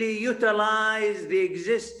 to really utilize the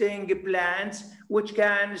existing plants which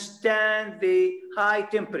can stand the high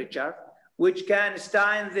temperature, which can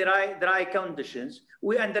stand the dry conditions.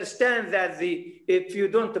 We understand that if you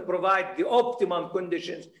don't provide the optimum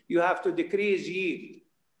conditions, you have to decrease yield.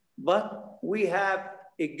 But we have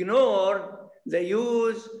ignored the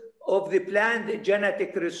use of the plant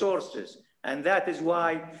genetic resources. And that is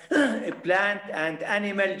why plant and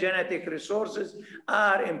animal genetic resources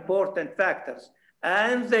are important factors.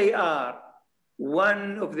 And they are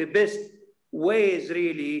one of the best ways,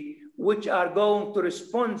 really, which are going to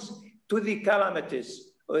respond to the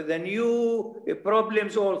calamities or the new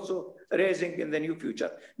problems also raising in the new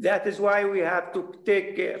future. That is why we have to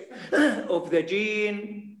take care of the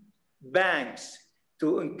gene banks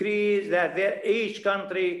to increase that each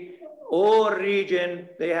country or region,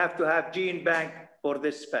 they have to have gene bank for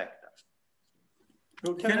this factor.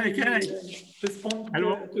 So can I respond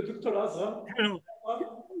to Dr. Azhar? Hello.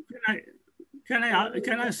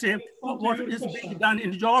 Can I say what is being done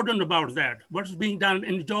in Jordan about that? What is being done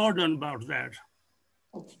in Jordan about that?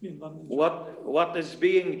 What's been done in What is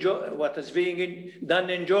being done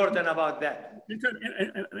in Jordan about that?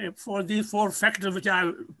 For these 4 factors which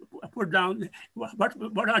I put down,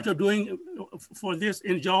 what are you doing for this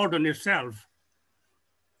in Jordan itself?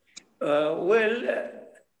 Let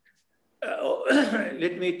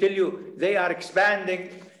me tell you, they are expanding.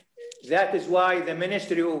 That is why the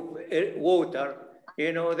Ministry of Water,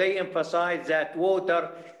 they emphasize that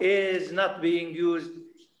water is not being used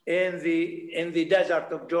in the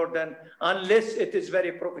desert of Jordan unless it is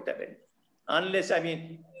very profitable. Unless, I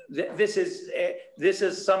mean, this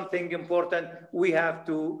is something important. We have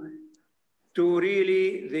to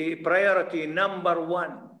really, the priority number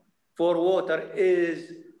 1 for water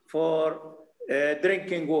is for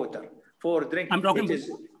drinking water. For drinking,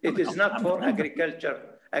 it is not for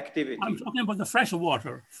agriculture activity. I'm talking about the fresh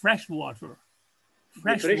water. The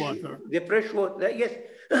fresh water, yes,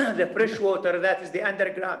 the fresh water, that is the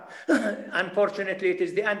underground. Unfortunately, it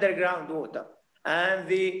is the underground water. And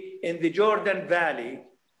in the Jordan Valley,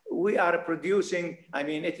 we are producing, I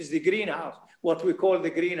mean, it is the greenhouse, what we call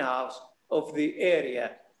the greenhouse of the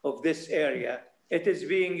area, of this area. It is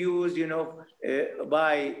being used,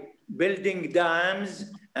 by building dams,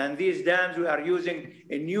 and these dams we are using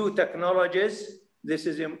new technologies. This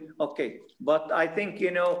is okay, but I think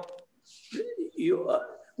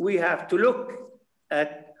we have to look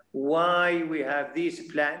at why we have these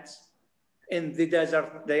plants in the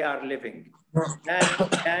desert they are living.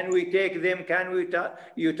 Can we take them? Can we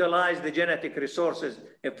utilize the genetic resources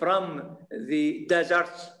from the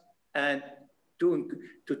deserts and to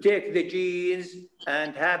take the genes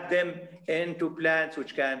and have them into plants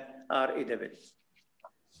which are edible?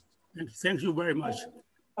 Thank you very much.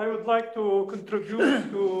 I would like to contribute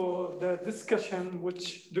to the discussion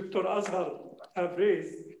which Dr. Azhar have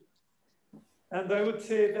raised. And I would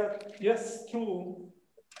say that, yes, true,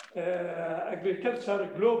 agriculture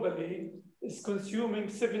globally is consuming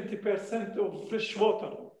 70% of fresh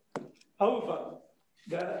water. However,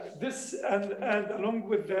 this and along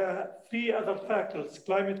with the 3 other factors,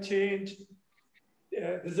 climate change,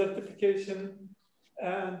 desertification,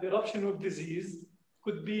 and eruption of disease,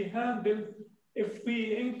 could be handled if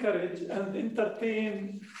we encourage and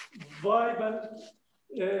entertain viable,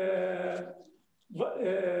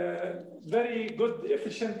 very good,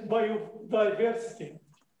 efficient biodiversity.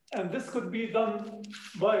 And this could be done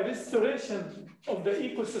by restoration of the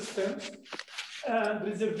ecosystem and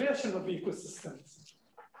preservation of ecosystems,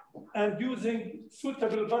 and using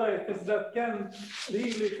suitable varieties that can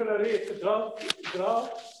really tolerate drought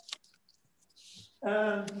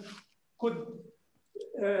and could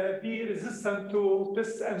be resistant to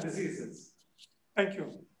pests and diseases. Thank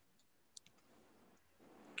you.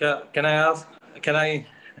 Can I ask? Can I?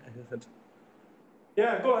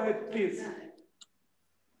 Yeah, go ahead, please.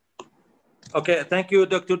 Okay, thank you,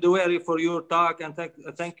 Dr. Duwayri, for your talk, and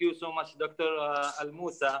thank you so much, Dr.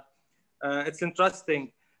 Al-Musa. It's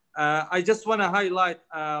interesting. I just want to highlight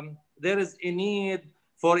there is a need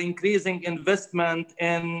for increasing investment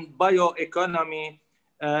in bioeconomy,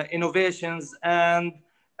 innovations, and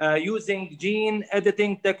using gene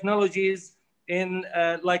editing technologies in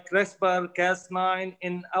like CRISPR, Cas9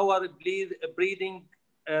 in our breeding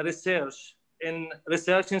research, in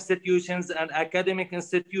research institutions and academic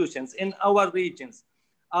institutions in our regions.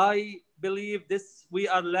 I believe this we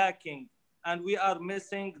are lacking, and we are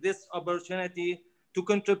missing this opportunity to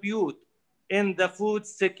contribute in the food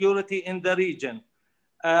security in the region.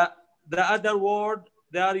 The other world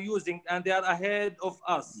they are using, and they are ahead of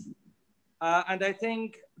us. And I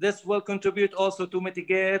think this will contribute also to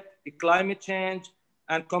mitigate the climate change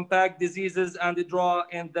and combat diseases and the drought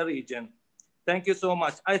in the region. Thank you so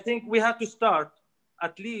much. I think we have to start,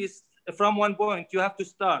 at least from one point, you have to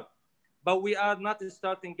start. But we are not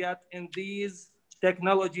starting yet in these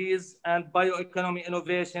technologies and bioeconomy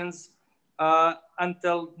innovations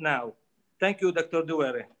until now. Thank you, Dr.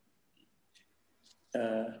 Duwayri.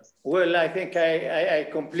 Well, I think I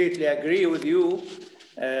completely agree with you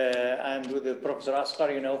and with the Professor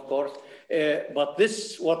Asghar, of course. But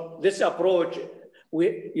this approach,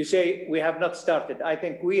 you say we have not started. I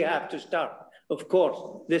think we have to start. Of course,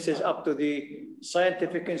 this is up to the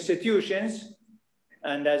scientific institutions.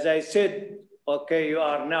 And as I said, okay, you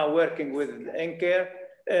are now working with NCARE.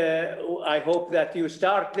 I hope that you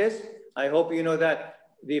start this. I hope you know that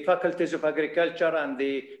the faculties of agriculture and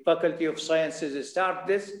the faculty of sciences start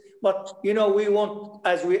this. But, we want,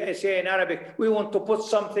 as we say in Arabic, we want to put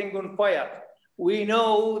something on fire. We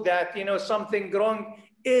know that, something wrong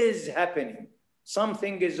is happening.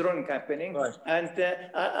 Something is wrong happening. Right. And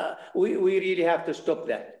we really have to stop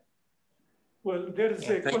that. Well, there is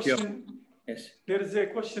a question. Yes. There is a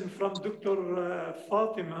question from Dr.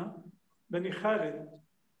 Fatima Bani Khalid.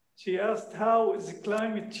 She asked, how is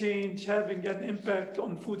climate change having an impact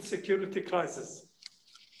on food security crisis?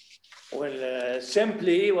 Well,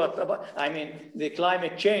 simply the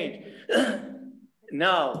climate change.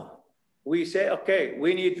 Now we say, okay,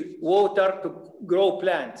 we need water to grow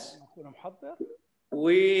plants.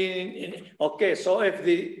 So if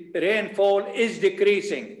the rainfall is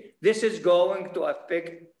decreasing, this is going to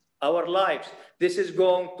affect our lives. This is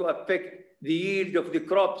going to affect the yield of the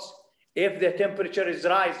crops. If the temperature is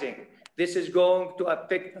rising, this is going to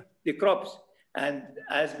affect the crops. And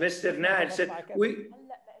as Mr. Nail said,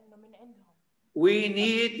 we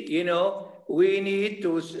need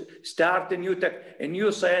to start a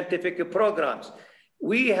new scientific programs.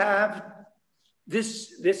 We have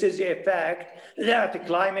this is a fact that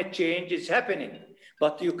climate change is happening,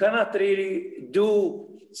 but you cannot really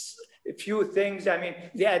do a few things. I mean,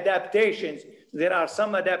 the adaptations, there are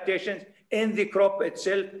some adaptations in the crop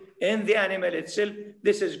itself, in the animal itself.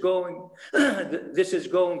 This is going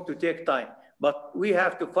to take time, but we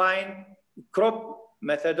have to find crop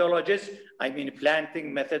methodologies,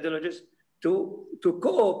 planting methodologies to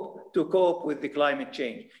cope with the climate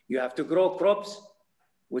change. You have to grow crops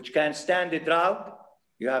which can stand the drought.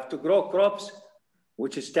 You have to grow crops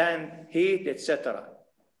which stand heat, etc.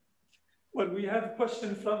 Well, we have a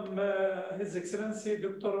question from His Excellency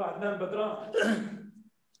Dr. Adnan Badran.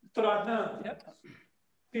 Dr. Adnan, yep.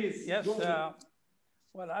 Please. Yes, well,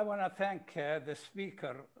 I want to thank the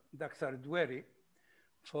speaker, Dr. Duwayri,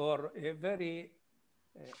 for a very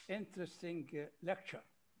interesting lecture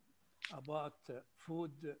about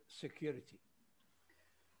food security.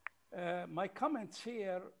 My comments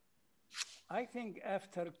here, I think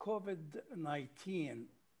after COVID-19,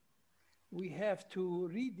 we have to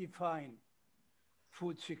redefine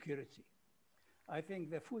food security. I think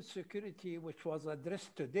the food security which was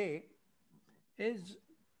addressed today is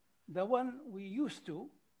the one we used to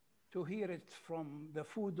hear it from the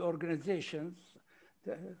food organizations,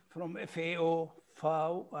 from FAO,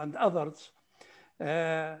 FAO, and others,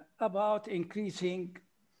 about increasing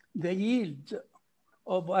the yield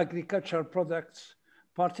of agricultural products,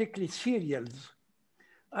 particularly cereals.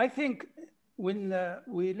 I think when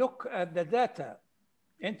we look at the data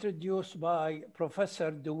introduced by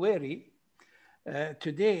Professor Duwayri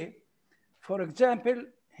today, for example,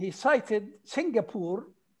 he cited Singapore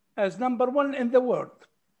as #1 in the world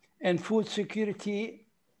in food security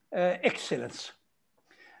excellence.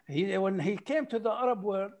 When he came to the Arab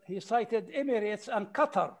world, he cited Emirates and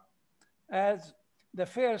Qatar as the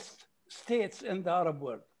first states in the Arab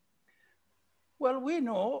world. Well, we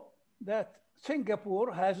know that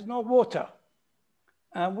Singapore has no water.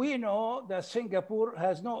 And we know that Singapore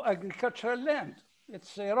has no agricultural land.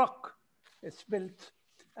 It's a rock, it's built,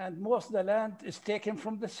 and most of the land is taken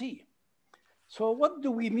from the sea. So what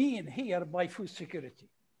do we mean here by food security?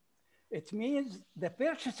 It means the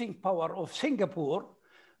purchasing power of Singapore,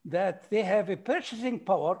 that they have a purchasing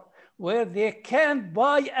power where they can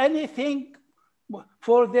buy anything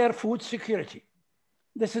for their food security.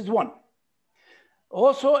 This is one.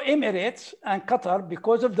 Also, Emirates and Qatar,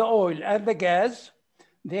 because of the oil and the gas,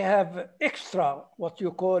 they have extra, what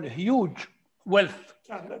you call huge wealth,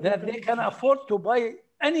 that they can afford to buy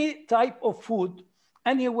any type of food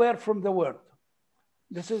anywhere from the world.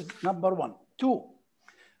 This is #1. 2,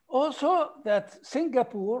 also that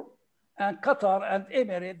Singapore and Qatar and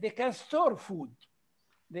Emirates, they can store food.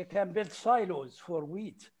 They can build silos for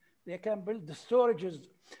wheat. They can build the storages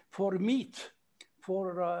for meat,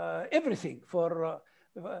 for everything,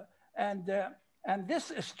 and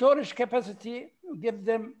this storage capacity gives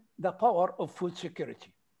them the power of food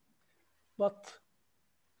security. But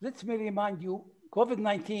let me remind you,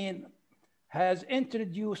 COVID-19 has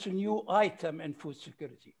introduced a new item in food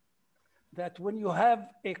security, that when you have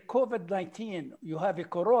a COVID-19, you have a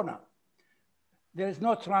corona, there is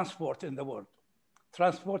no transport in the world.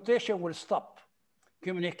 Transportation will stop.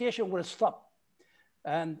 Communication will stop.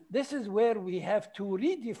 And this is where we have to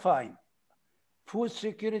redefine food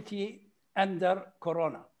security under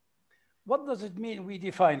corona. What does it mean we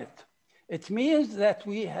define it? It means that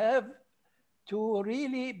we have to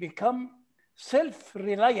really become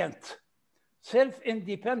self-reliant,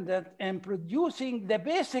 self-independent in producing the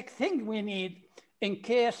basic thing we need in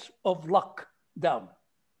case of lockdown,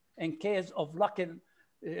 in case of locking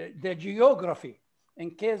the geography,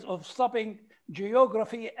 in case of stopping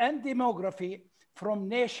geography and demography from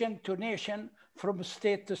nation to nation, from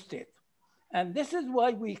state to state. And this is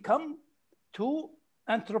why we come to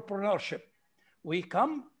entrepreneurship. We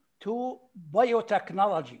come to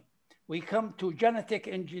biotechnology. We come to genetic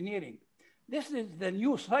engineering. This is the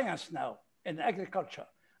new science now. in agriculture.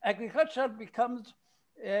 Agriculture becomes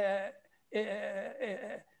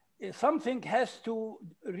something has to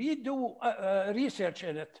redo research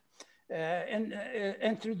in it, in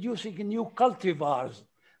introducing new cultivars.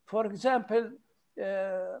 For example,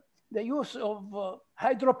 the use of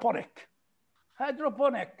hydroponic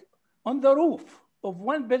on the roof of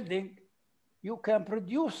one building. You can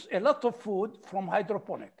produce a lot of food from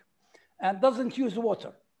hydroponic and doesn't use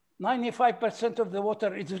water. 95% of the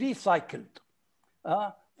water is recycled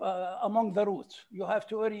among the roots. You have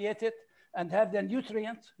to aerate it and have the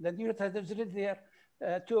nutrients is really there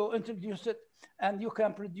to introduce it. And you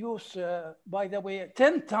can produce, by the way,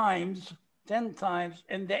 10 times in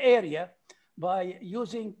the area by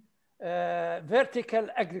using vertical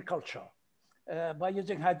agriculture, by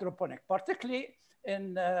using hydroponic, particularly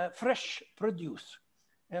in fresh produce.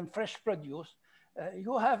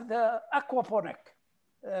 You have the aquaponic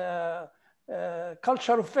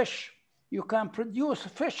culture of fish. You can produce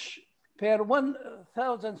fish per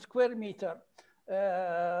 1,000 square meter,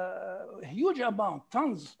 huge amount,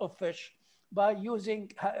 tons of fish by using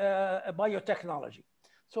biotechnology.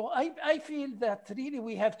 So I feel that really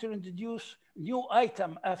we have to introduce new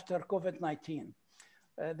item after COVID-19.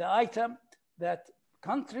 The item that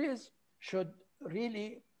countries should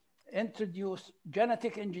really introduce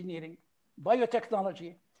genetic engineering,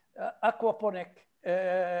 biotechnology, aquaponic,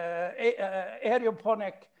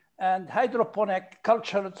 aeroponic, and hydroponic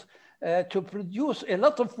cultures to produce a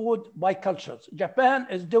lot of food by cultures. Japan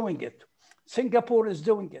is doing it. Singapore is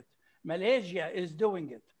doing it. Malaysia is doing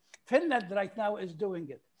it. Finland right now is doing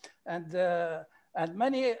it. And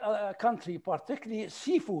many countries, particularly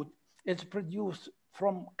seafood, is produced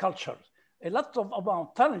from cultures. A lot of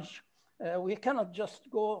about tonnage, we cannot just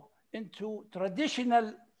go into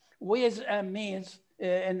traditional ways and means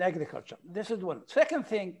in agriculture. This is one. Second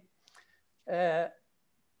thing,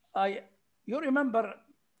 you remember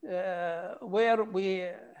where we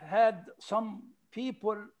had some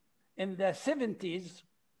people in the 70s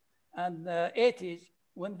and 80s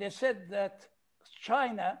when they said that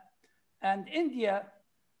China and India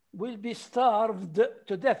will be starved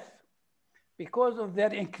to death because of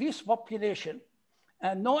their increased population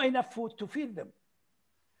and not enough food to feed them.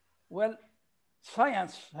 Well,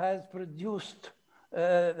 science has produced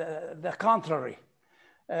the contrary.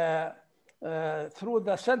 Through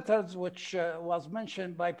the centers which was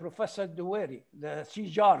mentioned by Professor Duwayri, the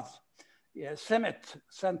CJARS, Summit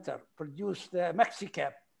Center produced the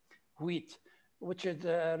Mexicap wheat, which is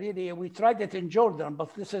really, we tried it in Jordan,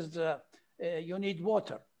 but this is, you need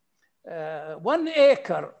water. 1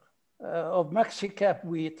 acre of Mexicap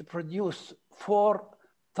wheat produced 4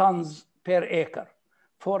 tons per acre,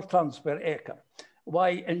 4 tons per acre. Why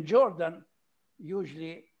in Jordan,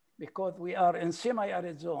 usually, because we are in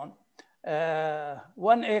semi-arid zone,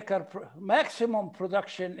 1 acre maximum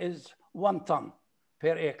production is 1 ton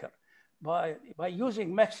per acre. By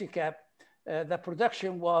using Mexicap, the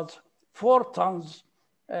production was 4 tons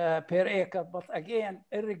per acre, but again,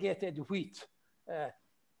 irrigated wheat,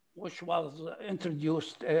 which was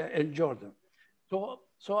introduced in Jordan.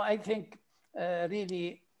 So I think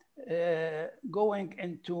really going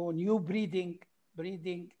into new breeding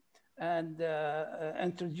and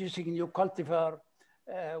introducing new cultivar,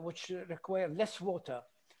 which require less water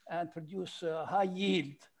and produce high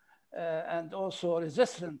yield and also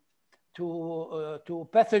resistant to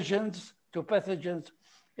pathogens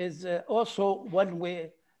is also one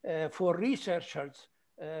way for researchers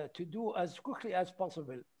to do as quickly as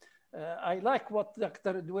possible. I like what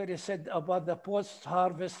Dr. Duwayri said about the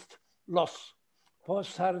post-harvest loss,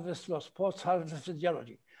 post-harvest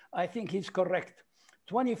geology. I think he's correct.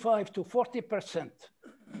 25 to 40%,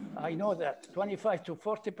 I know that, 25 to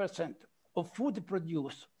 40% of food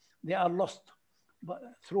produced, they are lost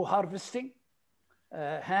through harvesting,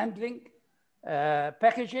 handling,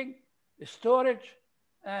 packaging, storage,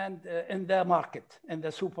 and in the market, in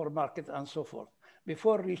the supermarket and so forth,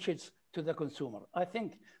 before it reaches to the consumer. I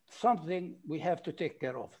think something we have to take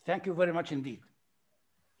care of. Thank you very much indeed.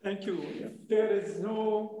 Thank you. If there is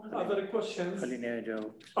no other questions.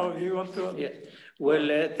 Oh, you want to? Yeah.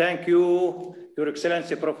 Well, thank you, Your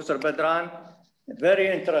Excellency, Professor Badran. Very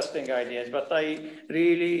interesting ideas, but I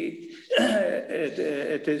really,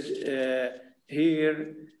 it is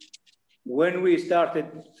here. When we started,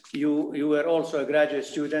 you were also a graduate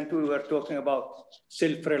student. We were talking about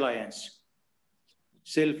self-reliance,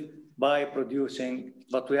 by producing,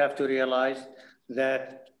 but we have to realize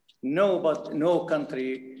that no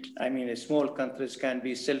country, I mean, small countries can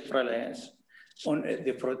be self-reliant on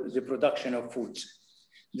the production of foods.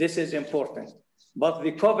 This is important. But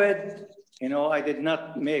the COVID, I did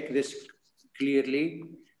not make this clearly.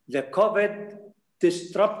 the COVID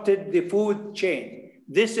disrupted the food chain.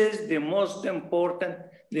 This is the most important,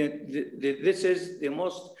 this is the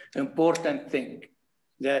most important thing,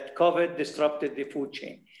 that COVID disrupted the food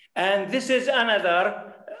chain. And this is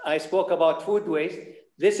another, I spoke about food waste.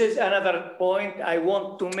 This is another point I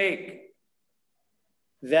want to make,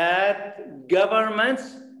 that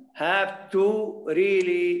governments have to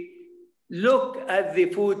really look at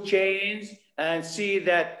the food chains and see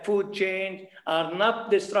that food chains are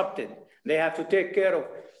not disrupted. They have to take care of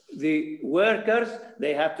the workers,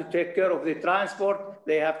 they have to take care of the transport,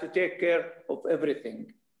 they have to take care of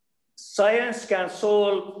everything. Science can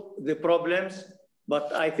solve the problems,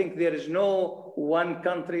 but I think there is no one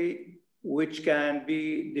country which can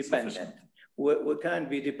be dependent. We can't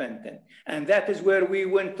be dependent. And that is where we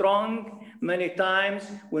went wrong many times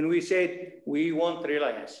when we said we want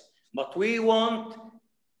reliance. But we want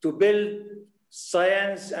to build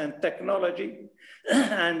science and technology.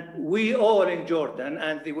 And we all in Jordan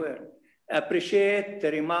and the world appreciate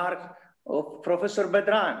the remark of Professor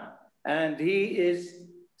Badran. And he is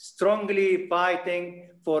strongly fighting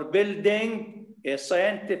for building a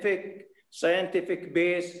scientific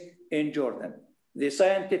base in Jordan. The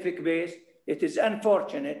scientific base, it is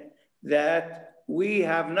unfortunate that we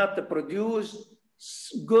have not produced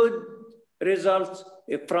good results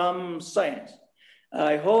from science.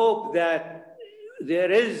 I hope that there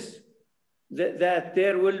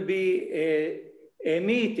will be a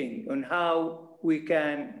meeting on how we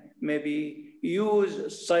can maybe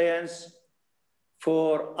use science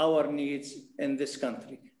for our needs in this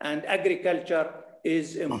country. And agriculture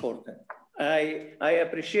is important. I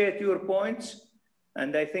appreciate your points,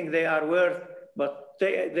 and I think they are worth, but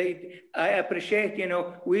I appreciate,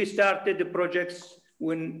 we started the projects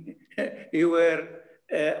when you were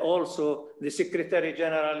also the Secretary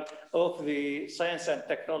General of the Science and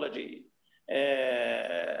Technology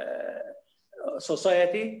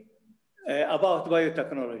Society about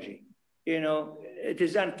biotechnology. It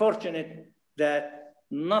is unfortunate that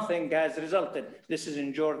nothing has resulted. This is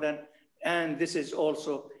in Jordan, and this is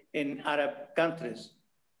also in Arab countries.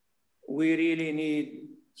 We really need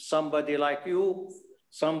somebody like you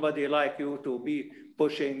to be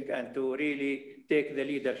pushing and to really take the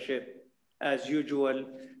leadership as usual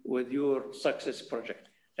with your success project.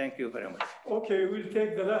 Thank you very much. Okay, we'll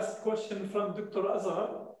take the last question from Dr. Azhar.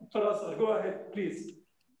 Dr. Azhar, go ahead, please.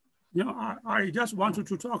 I just wanted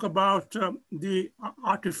to talk about the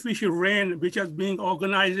artificial rain which is being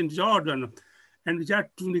organized in Jordan, and that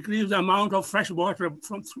to decrease the amount of fresh water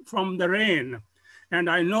from the rain. And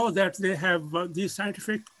I know that they have these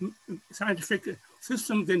scientific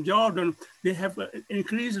systems in Jordan. They have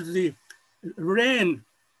increased the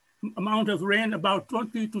amount of rain about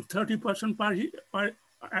 20 to 30%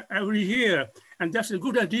 every year. And that's a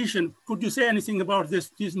good addition. Could you say anything about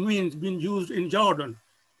these means being used in Jordan?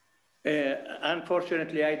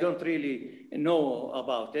 Unfortunately, I don't really know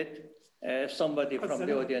about it. Somebody from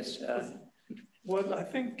the audience. Well, I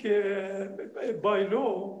think by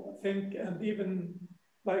law, and even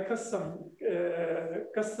by custom,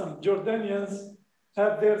 Jordanians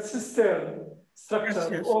have their cistern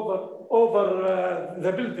structure over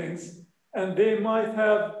the buildings, and they might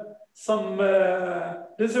have some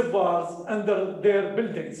reservoirs under their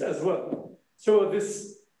buildings as well. So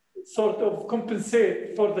this sort of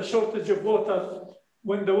compensate for the shortage of water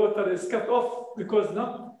when the water is cut off, because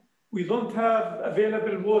we don't have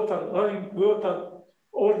available running water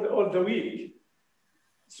all the week.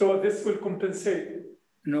 So this will compensate.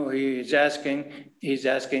 No, he's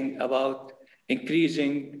asking about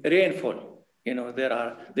increasing rainfall. There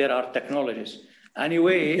are technologies.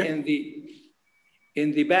 Anyway,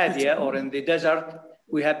 in the Badia or in the desert,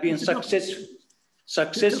 we have been successful.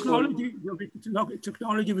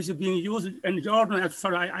 Technology which is being used in Jordan, as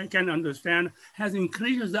far as I can understand, has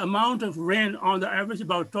increased the amount of rain on the average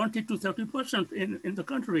about 20 to 30% in the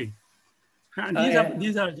country. And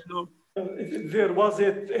these are there was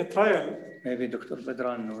a trial. Maybe Dr.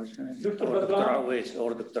 Badran knows. Dr. Awais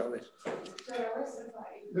or Dr. Awais.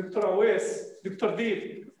 Dr. Awais, Dr.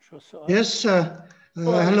 Deep. Yes,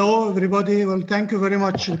 hello everybody. Well, thank you very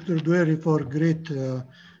much, Dr. Duwayri, for great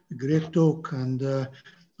talk. And I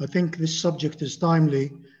think this subject is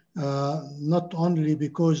timely, not only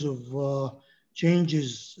because of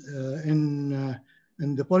changes in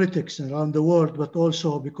the politics around the world, but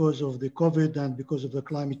also because of the COVID and because of the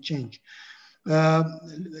climate change. I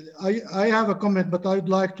have a comment, but I would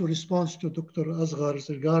like to respond to Dr. Asghar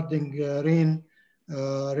regarding rain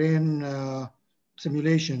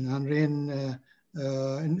simulation and rain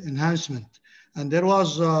enhancement. And there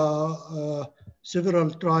was several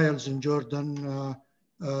trials in Jordan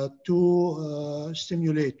to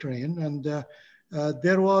stimulate rain. And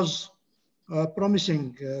there was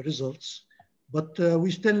promising results, but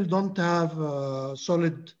we still don't have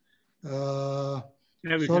solid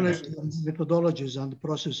methodologies and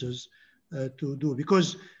processes to do,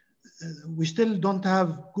 because we still don't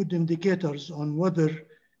have good indicators on whether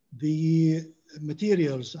the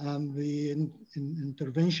materials and the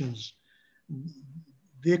interventions,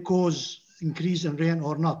 they cause increase in rain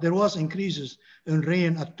or not. There was increases in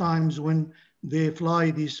rain at times when they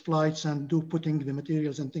fly these flights and do putting the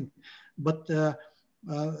materials and things, but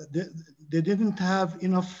they didn't have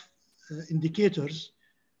enough indicators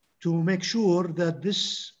to make sure that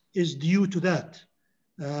this is due to that,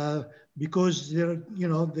 because there, you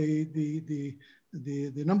know, the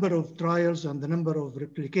number of trials and the number of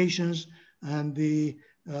replications and the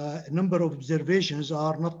number of observations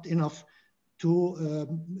are not enough to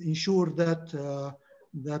ensure that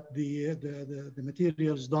that the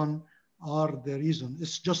materials done are the reason.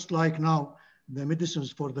 It's just like now the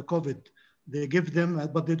medicines for the COVID, they give them,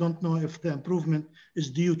 but they don't know if the improvement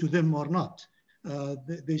is due to them or not.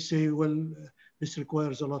 They say, well, this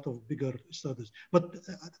requires a lot of bigger studies. But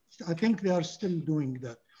I think they are still doing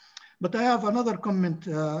that. But I have another comment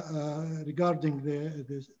regarding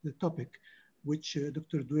the topic, which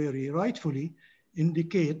Dr. Duwayri rightfully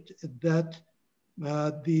indicate that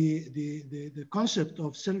the concept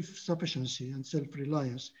of self-sufficiency and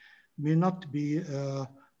self-reliance may not be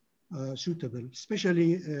suitable,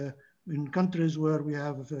 especially in countries where we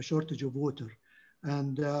have a shortage of water.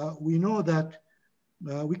 And we know that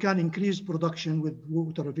we can increase production with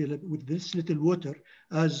water available, with this little water,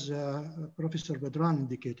 as Professor Badran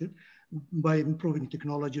indicated, by improving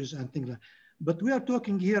technologies and things like that. But we are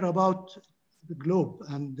talking here about the globe,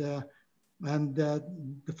 and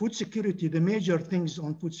the food security, the major things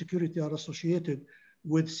on food security are associated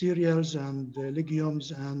with cereals and legumes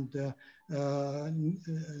and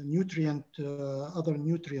other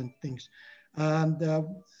nutrient things. And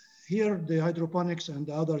here the hydroponics and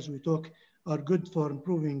the others we talk are good for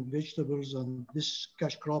improving vegetables and this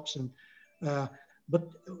cash crops. And but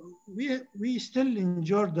we still in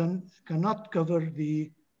Jordan cannot cover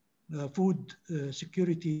the food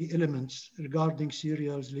security elements regarding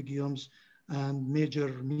cereals, legumes, and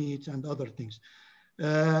major meat and other things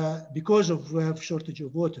because of we have shortage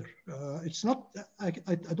of water. It's not, I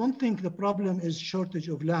don't think the problem is shortage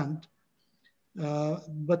of land,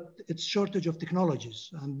 but it's shortage of technologies.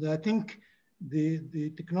 And I think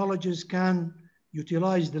the technologies can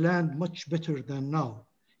utilize the land much better than now,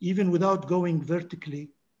 even without going vertically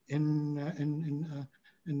in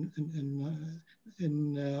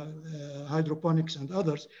hydroponics and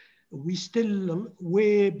others. We still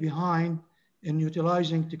way behind in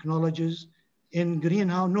utilizing technologies in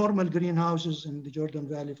greenhouse, normal greenhouses in the Jordan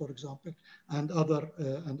Valley, for example, and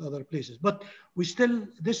other places. But we still,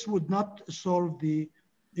 this would not solve the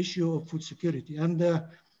issue of food security. And the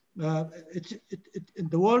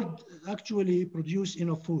world actually produce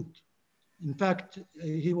enough food. In fact,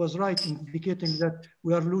 he was right in indicating that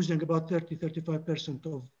we are losing about 30–35%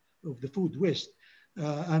 of the food waste.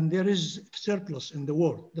 And there is surplus in the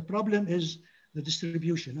world. The problem is the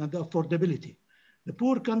distribution and the affordability. The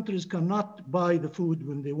poor countries cannot buy the food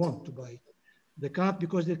when they want to buy it. They can't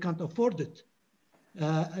because they can't afford it.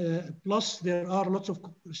 Plus, there are lots of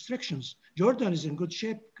restrictions. Jordan is in good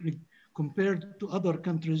shape compared to other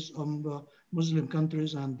countries, Muslim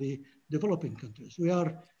countries and the developing countries. We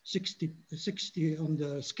are 60 on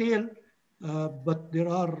the scale, but there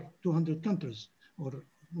are 200 countries or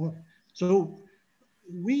more. So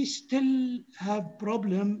we still have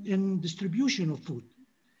problem in distribution of food,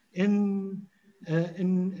 in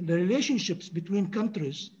the relationships between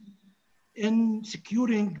countries, in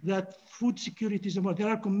securing that food security is important. There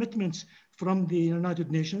are commitments from the United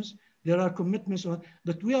Nations. There are commitments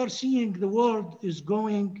that we are seeing the world is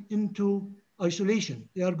going into isolation.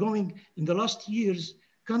 They are going, in the last years,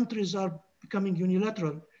 countries are becoming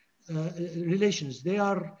unilateral relations. They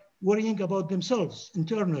are worrying about themselves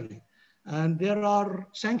internally. And there are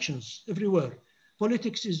sanctions everywhere.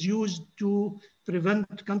 Politics is used to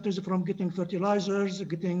prevent countries from getting fertilizers,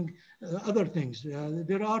 getting other things.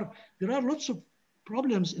 There are lots of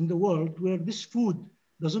problems in the world where this food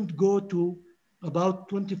doesn't go to about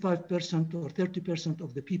 25% or 30%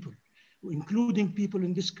 of the people, including people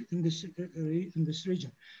in this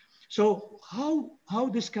region. So how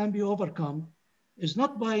this can be overcome is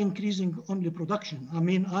not by increasing only production. I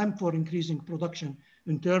mean, I'm for increasing production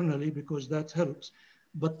internally because that helps,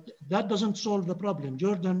 but that doesn't solve the problem.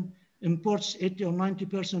 Jordan imports 80 or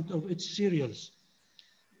 90% of its cereals.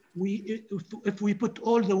 If we put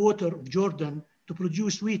all the water of Jordan to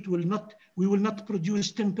produce wheat we will not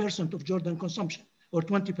produce 10% of Jordan consumption or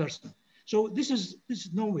 20%. So this is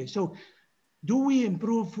no way. So do we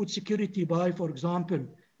improve food security by, for example,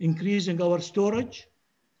 increasing our storage?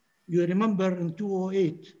 You remember in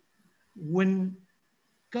 2008, when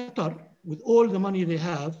Qatar, with all the money they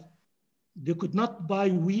have, they could not buy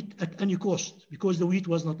wheat at any cost because the wheat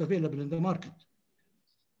was not available in the market.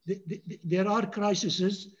 There are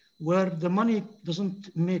crises where the money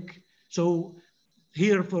doesn't make. So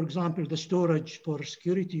here, for example, the storage for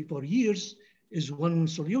security for years is one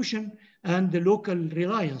solution, and the local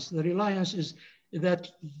reliance. The reliance is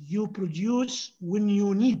that you produce when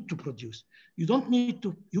you need to produce. You don't need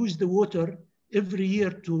to use the water every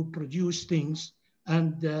year to produce things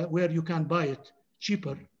and where you can buy it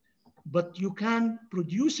cheaper, but you can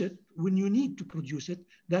produce it when you need to produce it,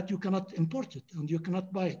 that you cannot import it and you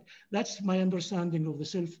cannot buy it. That's my understanding of the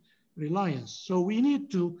self-reliance. So we need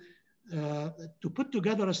to put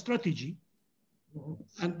together a strategy,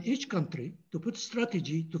 and each country to put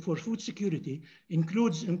strategy for food security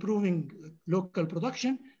includes improving local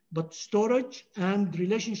production, but storage and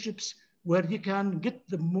relationships where you can get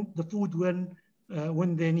the food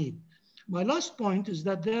when they need. My last point is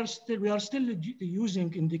that we are still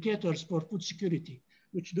using indicators for food security,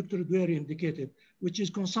 which Dr. Duwayri indicated, which is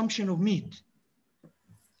consumption of meat.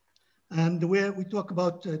 And where we talk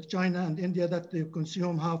about China and India, that they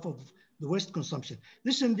consume half of the West consumption.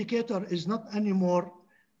 This indicator is not anymore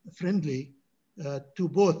friendly to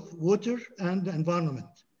both water and the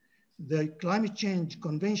environment. The Climate Change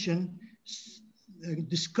Convention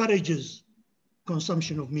discourages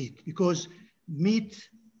consumption of meat because meat,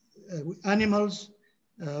 animals,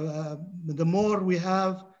 the more we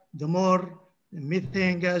have, the more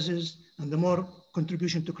methane gases and the more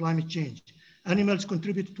contribution to climate change. Animals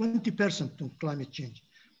contribute 20% to climate change.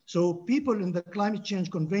 So people in the Climate Change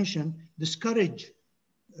Convention discourage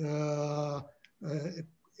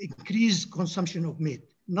increased consumption of meat,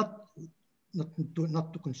 not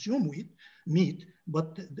to consume meat,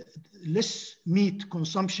 but less meat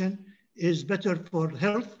consumption is better for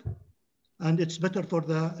health and it's better for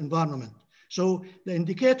the environment. So the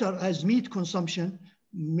indicator as meat consumption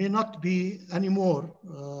may not be anymore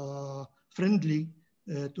friendly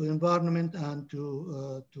to environment and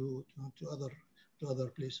to other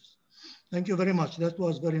places. Thank you very much. That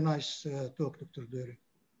was very nice talk, Dr. Duwayri.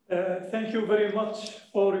 Thank you very much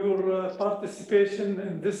for your participation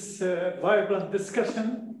in this vibrant discussion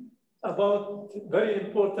about very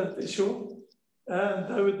important issue.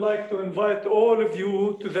 And I would like to invite all of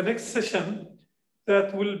you to the next session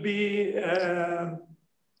that will be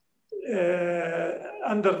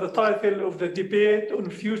under the title of the debate on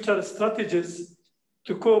future strategies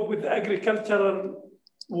to cope with agricultural,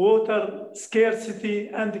 water scarcity,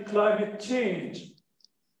 and climate change.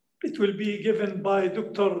 It will be given by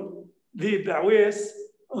Dr. Dib Awais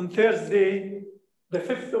on Thursday, the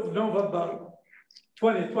 5th of November,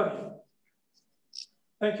 2020.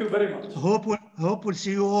 Thank you very much. I hope we'll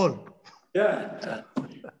see you all. Yeah.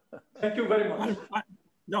 Thank you very much.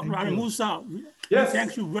 Dr. Al-Musa, yes. we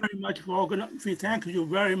thank you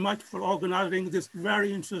very much for organizing this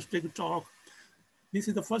very interesting talk. This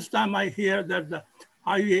is the first time I hear that the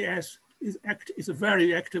IAS is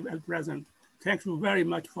very active at present. Thank you very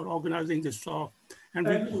much for organizing this talk, and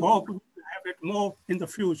we hope to have it more in the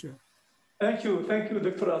future. Thank you,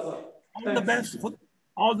 Dr. Azhar. All the best,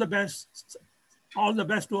 all the best, all the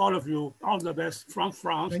best to all of you. All the best from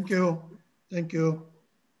France. Thank you.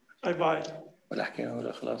 Bye-bye.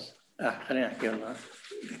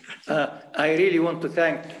 I really want to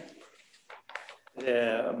thank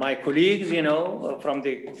my colleagues, from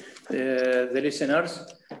the listeners.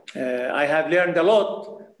 I have learned a lot,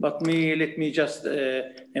 but let me just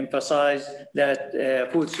emphasize that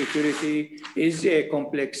food security is a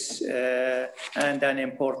complex and an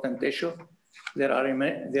important issue. There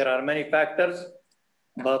are many factors,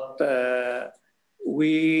 but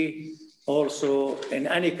we also, in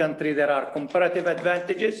any country, there are comparative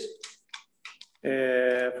advantages.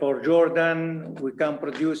 For Jordan, we can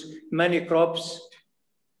produce many crops,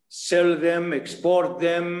 sell them, export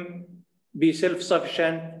them, be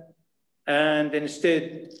self-sufficient, and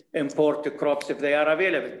instead import the crops if they are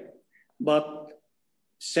available. But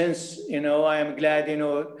since, I am glad,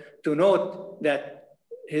 to note that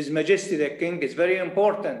His Majesty the King is very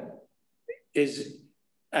important,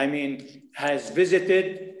 has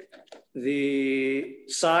visited the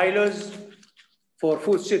silos for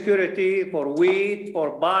food security, for wheat,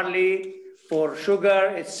 for barley, for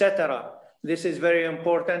sugar, etc. This is very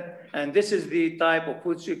important. And this is the type of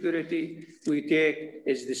food security we take,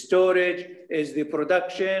 is the storage, is the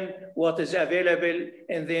production, what is available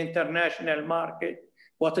in the international market,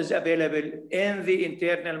 what is available in the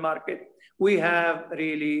internal market. We have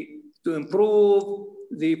really to improve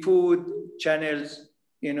the food channels,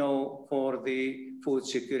 you know, for the food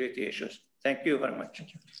security issues. Thank you very much.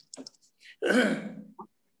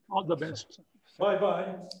 All the best.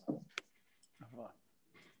 Bye-bye.